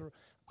 etc., etc.,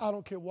 I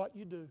don't care what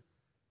you do.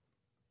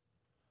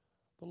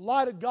 The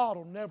light of God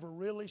will never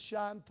really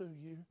shine through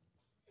you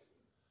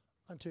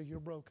until you're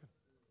broken.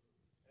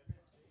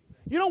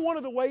 You know one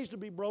of the ways to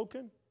be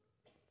broken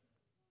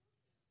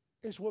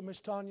is what Miss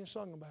Tanya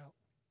sung about.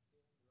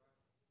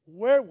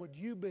 Where would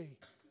you be?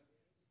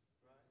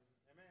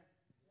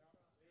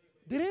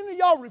 Did any of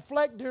y'all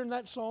reflect during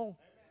that song?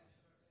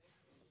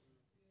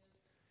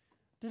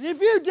 Did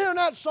if you during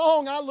that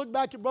song, I looked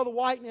back at Brother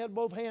White and he had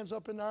both hands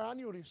up in there, I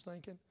knew what he was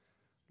thinking.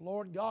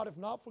 Lord God, if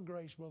not for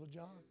grace, Brother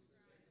John.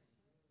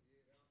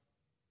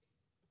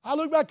 I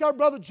look back at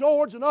Brother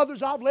George and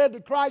others I've led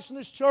to Christ in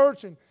this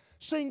church and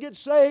seen get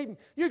saved. And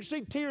you can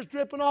see tears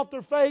dripping off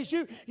their face.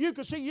 You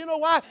can see, you know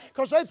why?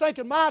 Because they're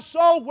thinking, my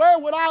soul, where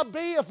would I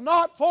be if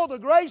not for the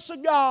grace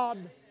of God?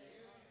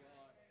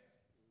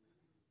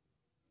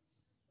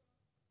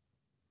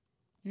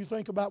 You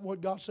think about what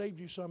God saved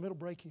you some, it'll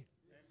break you.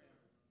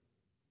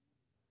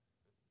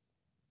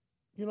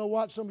 You know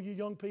what? Some of you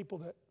young people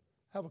that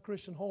have a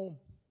Christian home,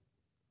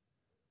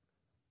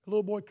 the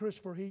little boy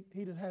Christopher, he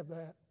didn't have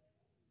that.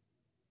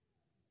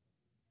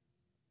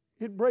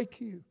 It'd break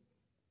you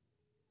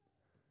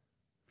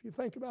if you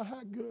think about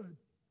how good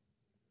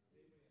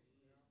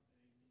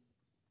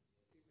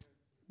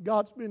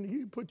God's been to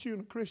you, put you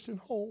in a Christian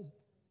home.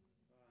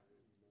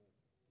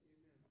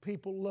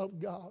 People love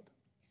God.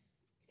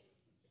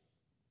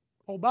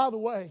 Oh, by the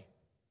way,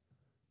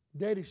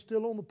 Daddy's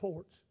still on the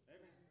porch.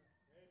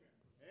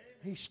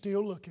 He's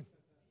still looking.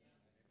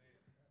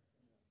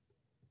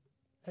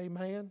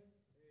 Amen.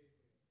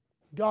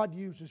 God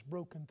uses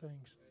broken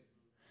things.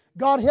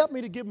 God, help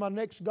me to give my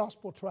next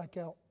gospel track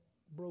out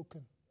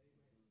broken.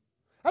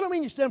 I don't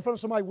mean you stand in front of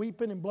somebody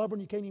weeping and blubbering,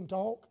 you can't even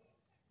talk.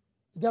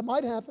 That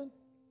might happen.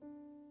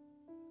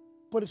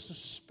 But it's the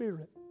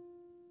Spirit.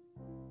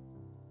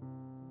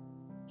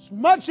 It's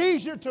much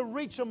easier to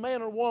reach a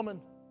man or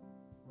woman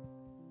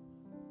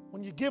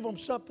when you give them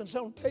something. So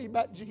I want to tell you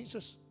about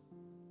Jesus.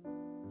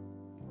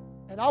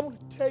 And I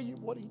want to tell you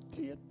what He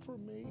did for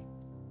me.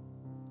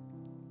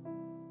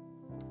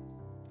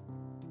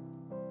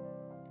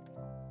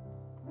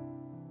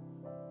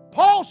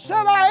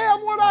 said I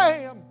am what I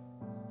am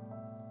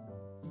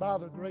by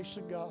the grace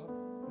of God.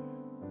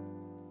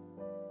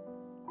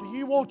 Do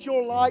you want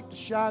your light to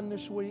shine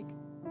this week?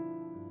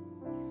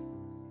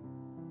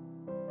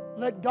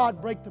 Let God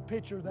break the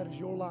picture that is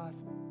your life.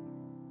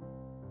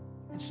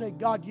 And say,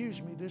 God,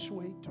 use me this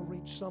week to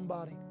reach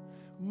somebody.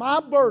 My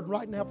burden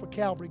right now for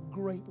Calvary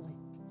greatly.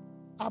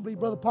 I believe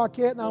Brother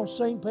Paquette and I are on the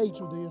same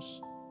page with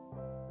this.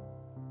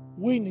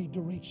 We need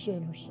to reach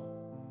sinners.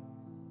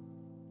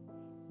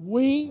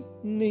 We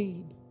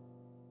need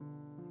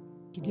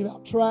to give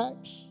out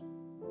tracts,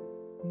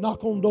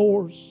 knock on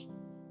doors,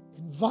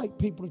 invite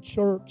people to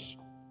church,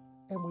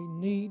 and we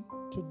need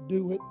to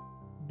do it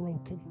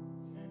broken.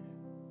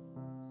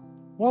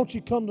 Why don't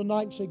you come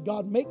tonight and say,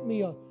 God, make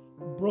me a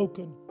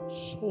broken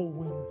soul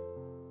winner.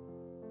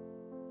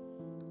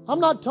 I'm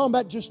not talking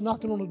about just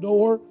knocking on the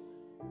door,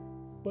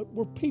 but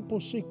where people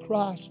see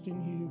Christ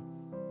in you.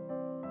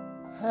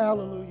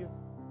 Hallelujah.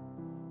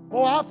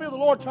 Boy, I feel the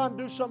Lord trying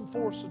to do something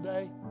for us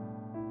today.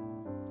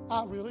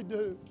 I really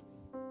do.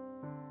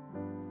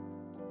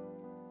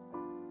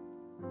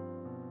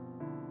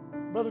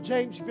 Brother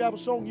James, if you have a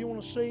song you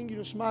want to sing, you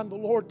just mind the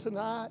Lord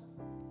tonight.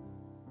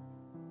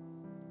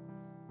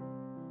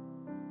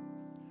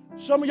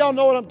 Some of y'all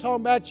know what I'm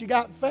talking about. You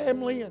got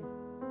family, and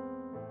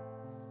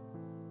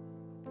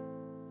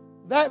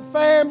that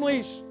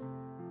family's,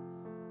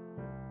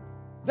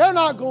 they're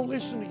not going to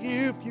listen to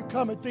you if you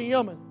come at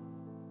them and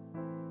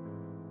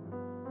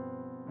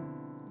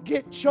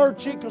get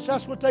churchy, because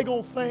that's what they're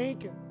going to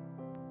think. And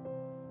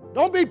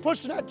don't be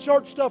pushing that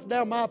church stuff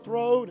down my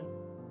throat.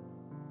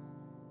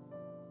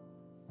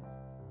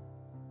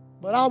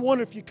 But I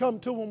wonder if you come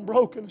to them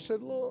broken and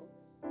said, look,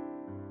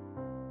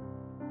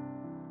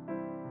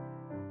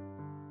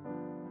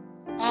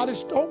 I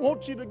just don't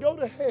want you to go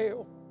to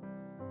hell.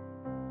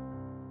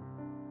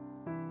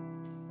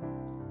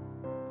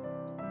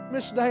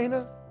 Miss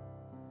Dana,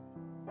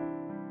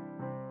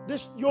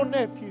 this your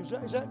nephew, is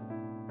that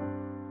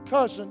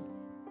cousin?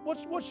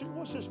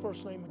 What's his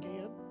first name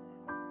again?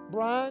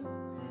 Brian?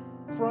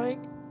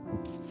 Frank?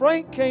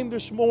 Frank came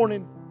this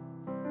morning,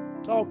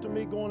 talked to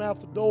me going out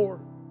the door,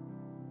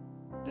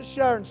 just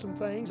sharing some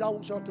things. I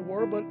won't start to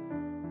worry, but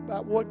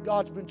about what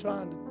God's been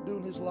trying to do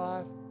in his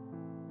life.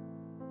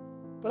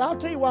 But I'll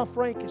tell you why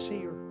Frank is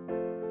here.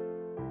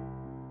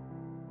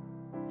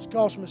 It's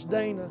because Miss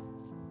Dana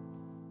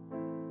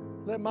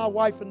let my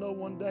wife know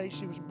one day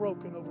she was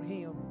broken over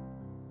him,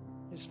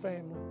 his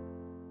family.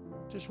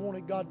 Just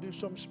wanted God to do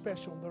something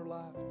special in their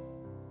life.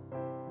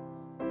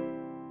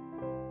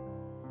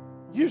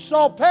 You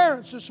saw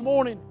parents this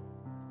morning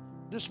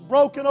just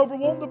broken over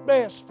wanting the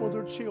best for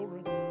their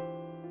children.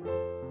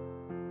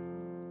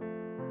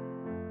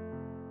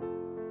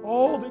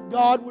 Oh, that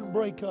God would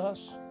break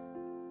us.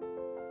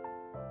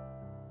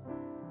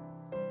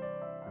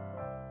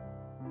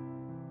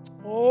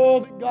 Oh,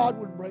 that God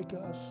would break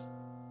us.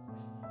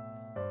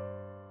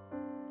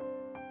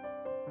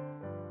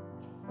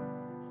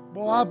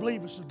 Boy, I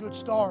believe it's a good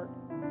start.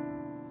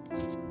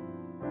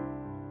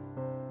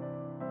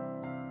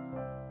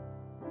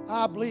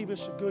 I believe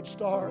it's a good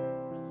start.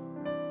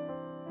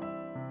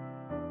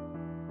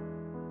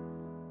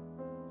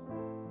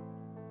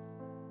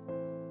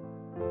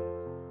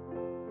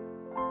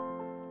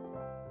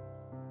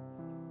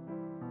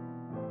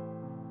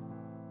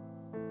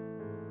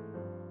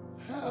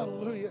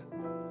 Hallelujah.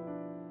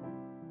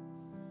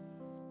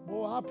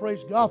 Boy, I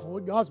praise God for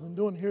what God's been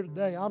doing here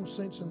today. I'm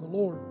sensing the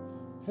Lord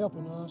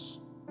helping us.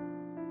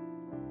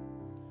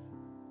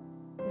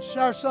 I'll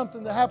share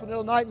something that happened the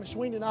other night. Miss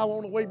Sweeney and I were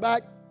on the way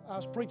back. I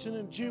was preaching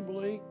in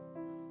Jubilee.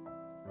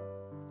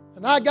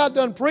 And I got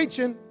done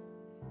preaching.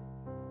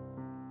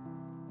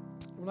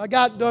 When I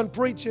got done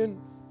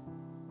preaching,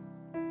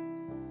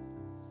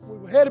 we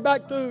were headed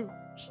back through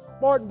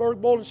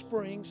Spartanburg, Bowling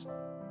Springs.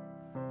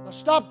 I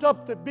stopped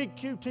up at the big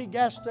QT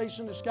gas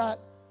station that's got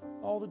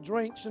all the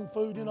drinks and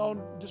food,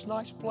 just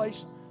nice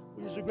place.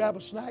 We used to grab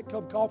a snack,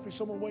 cup of coffee,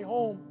 some on the way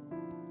home.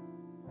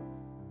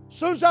 As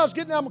soon as I was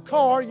getting out of my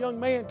car, a young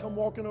man come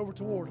walking over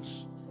toward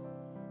us.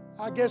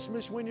 I guess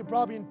Miss Winnie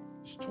probably in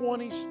his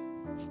 20s.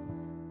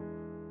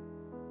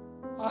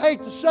 I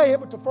hate to say it,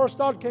 but the first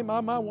thought that came to my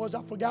mind was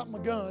I forgot my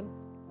gun.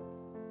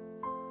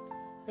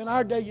 In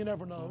our day, you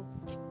never know.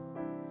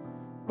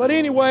 But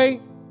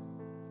anyway,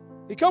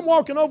 he come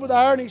walking over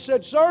there and he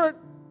said, "Sir,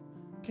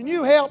 can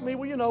you help me?"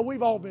 Well,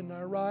 we've all been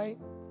there, right?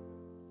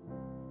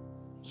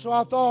 So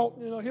I thought,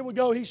 here we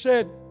go. He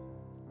said,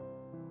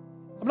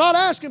 "I'm not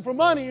asking for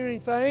money or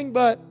anything,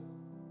 but,"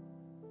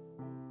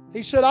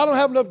 he said, "I don't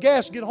have enough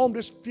gas to get home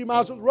just a few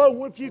miles up the road.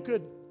 What if you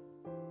could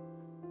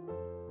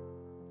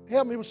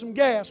help me with some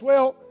gas?"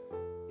 Well,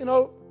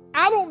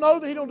 I don't know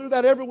that he don't do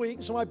that every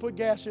week. Somebody put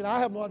gas in. I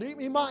have no idea.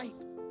 He might.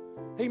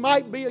 He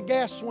might be a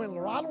gas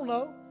swindler. I don't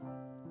know.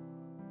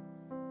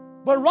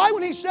 But right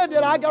when he said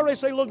that, I got ready to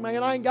say, "Look,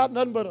 man, I ain't got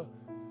nothing but a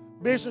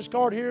business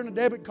card here and a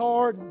debit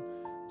card, and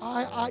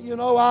I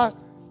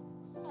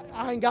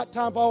ain't got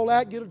time for all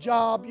that. Get a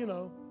job,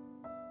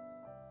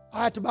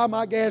 I have to buy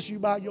my gas, you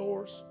buy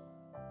yours."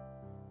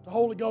 The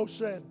Holy Ghost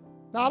said,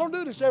 "Now, I don't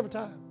do this every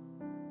time.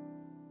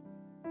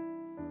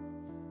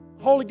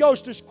 Holy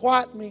Ghost just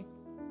quieted me.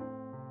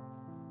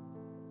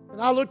 And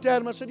I looked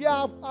at him. I said,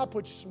 yeah, I'll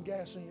put you some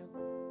gas in.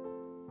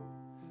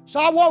 So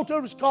I walked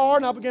over to his car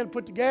and I began to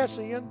put the gas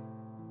in.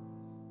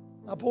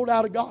 I pulled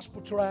out a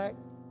gospel tract.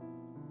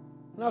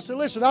 And I said,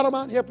 listen, I don't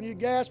mind helping you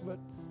gas, but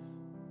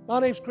my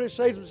name's Chris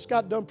Haizlip. Just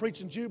got done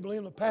preaching Jubilee.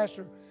 I'm the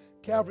pastor of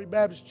Calvary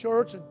Baptist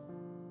Church. And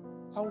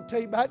I want to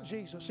tell you about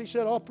Jesus. He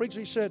said, preacher,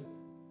 he said,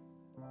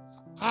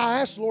 I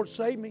asked the Lord to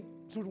save me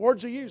through the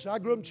words He used. I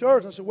grew up in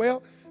church. I said,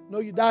 well, no,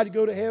 you died to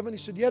go to heaven. He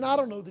said, yeah, and I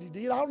don't know that He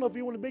did. I don't know if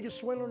He was the biggest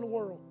swindler in the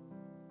world.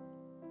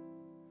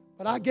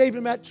 But I gave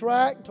him that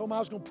tract and told him I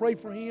was going to pray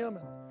for him.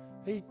 And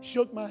he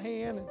shook my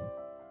hand.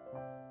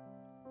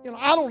 And,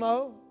 I don't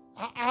know.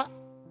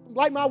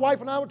 Like my wife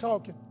and I were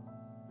talking.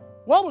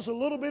 What was a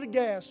little bit of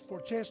gas for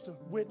a chance to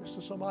witness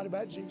to somebody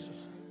about Jesus?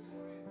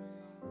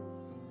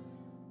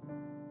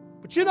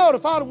 But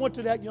if I'd have went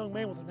to that young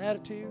man with an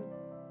attitude,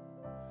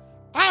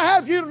 I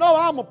have you to know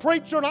I'm a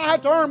preacher and I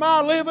have to earn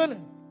my living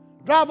and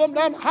drive up and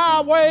down the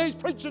highways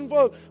preaching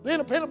for the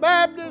Independent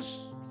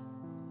Baptists.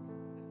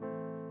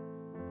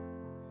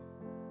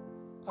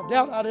 I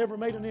doubt I'd ever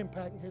made an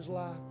impact in his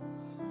life.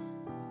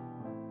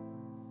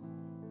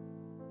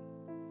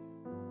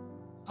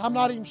 I'm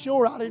not even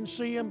sure I didn't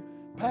see him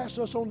pass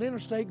us on the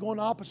interstate going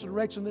the opposite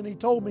direction than he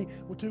told me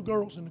with 2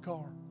 girls in the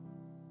car.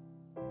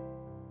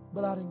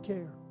 But I didn't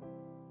care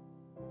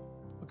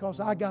because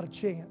I got a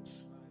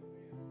chance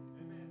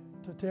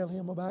to tell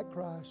him about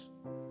Christ.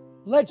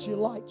 Let your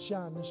light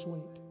shine this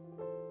week.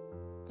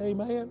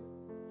 Amen.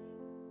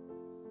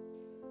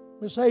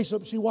 Miss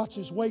Haizlip, she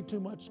watches way too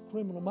much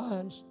Criminal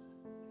Minds.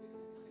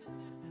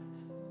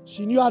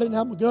 She knew I didn't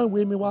have my gun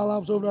with me while I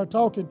was over there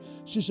talking.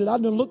 She said, I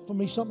didn't look for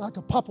me something I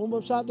could pop them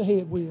upside the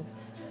head with.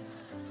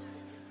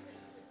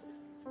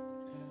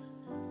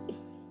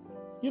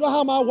 You know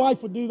how my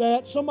wife would do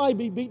that? Somebody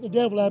be beating the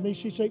devil out of me.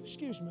 She'd say,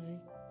 excuse me,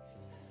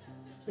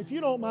 if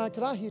you don't mind,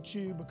 could I hit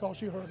you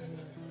because you hurt me?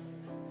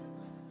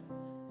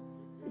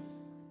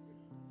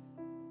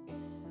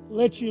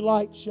 Let your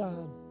light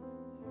shine.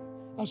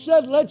 I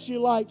said, let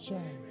your light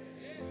shine.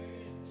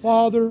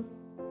 Father,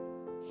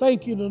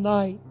 thank you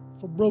tonight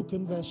for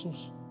broken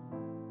vessels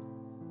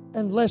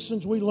and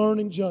lessons we learn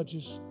in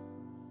Judges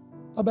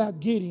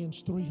about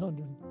Gideon's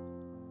 300.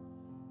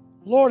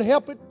 Lord,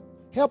 help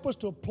us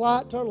to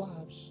apply it to our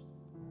lives.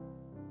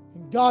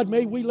 And God,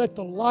 may we let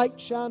the light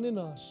shine in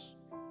us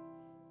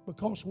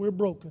because we're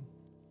broken.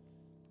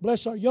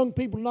 Bless our young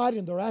people tonight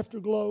in their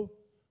afterglow.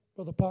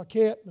 Brother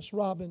Paquette, Miss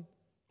Robin,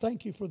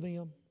 thank you for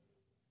them.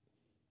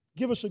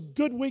 Give us a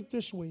good week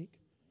this week.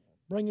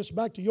 Bring us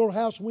back to your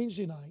house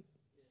Wednesday night.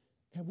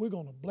 And we're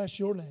going to bless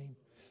your name.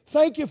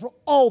 Thank you for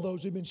all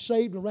those who have been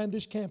saved around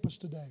this campus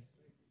today.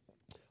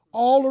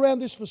 All around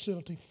this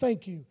facility.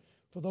 Thank you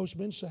for those who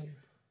have been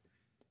saved.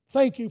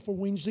 Thank you for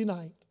Wednesday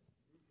night.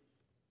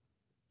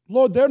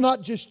 Lord, they're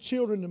not just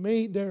children to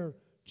me. They're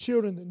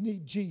children that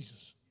need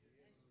Jesus.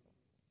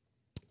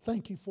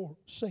 Thank you for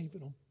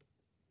saving them.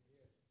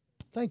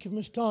 Thank you for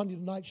Miss Tanya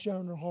tonight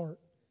sharing her heart,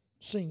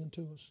 singing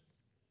to us.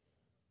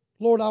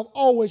 Lord, I've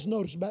always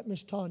noticed about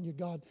Miss Tanya,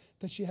 God,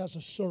 that she has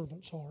a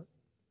servant's heart.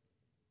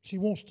 She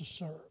wants to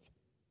serve.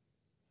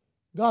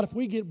 God, if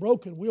we get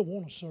broken, we'll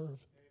want to serve.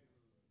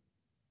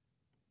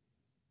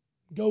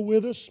 Go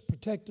with us,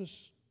 protect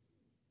us,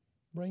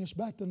 bring us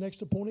back the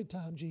next appointed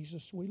time,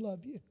 Jesus. We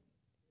love you.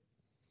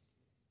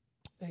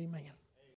 Amen.